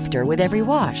softer with every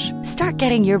wash. Start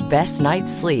getting your best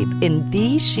night's sleep in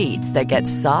these sheets that get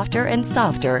softer and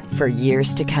softer for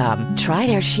years to come. Try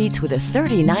their sheets with a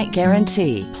 30-night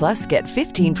guarantee. Plus, get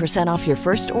 15% off your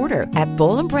first order at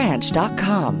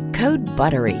bollandbranch.com. Code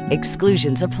BUTTERY.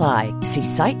 Exclusions apply. See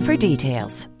site for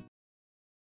details.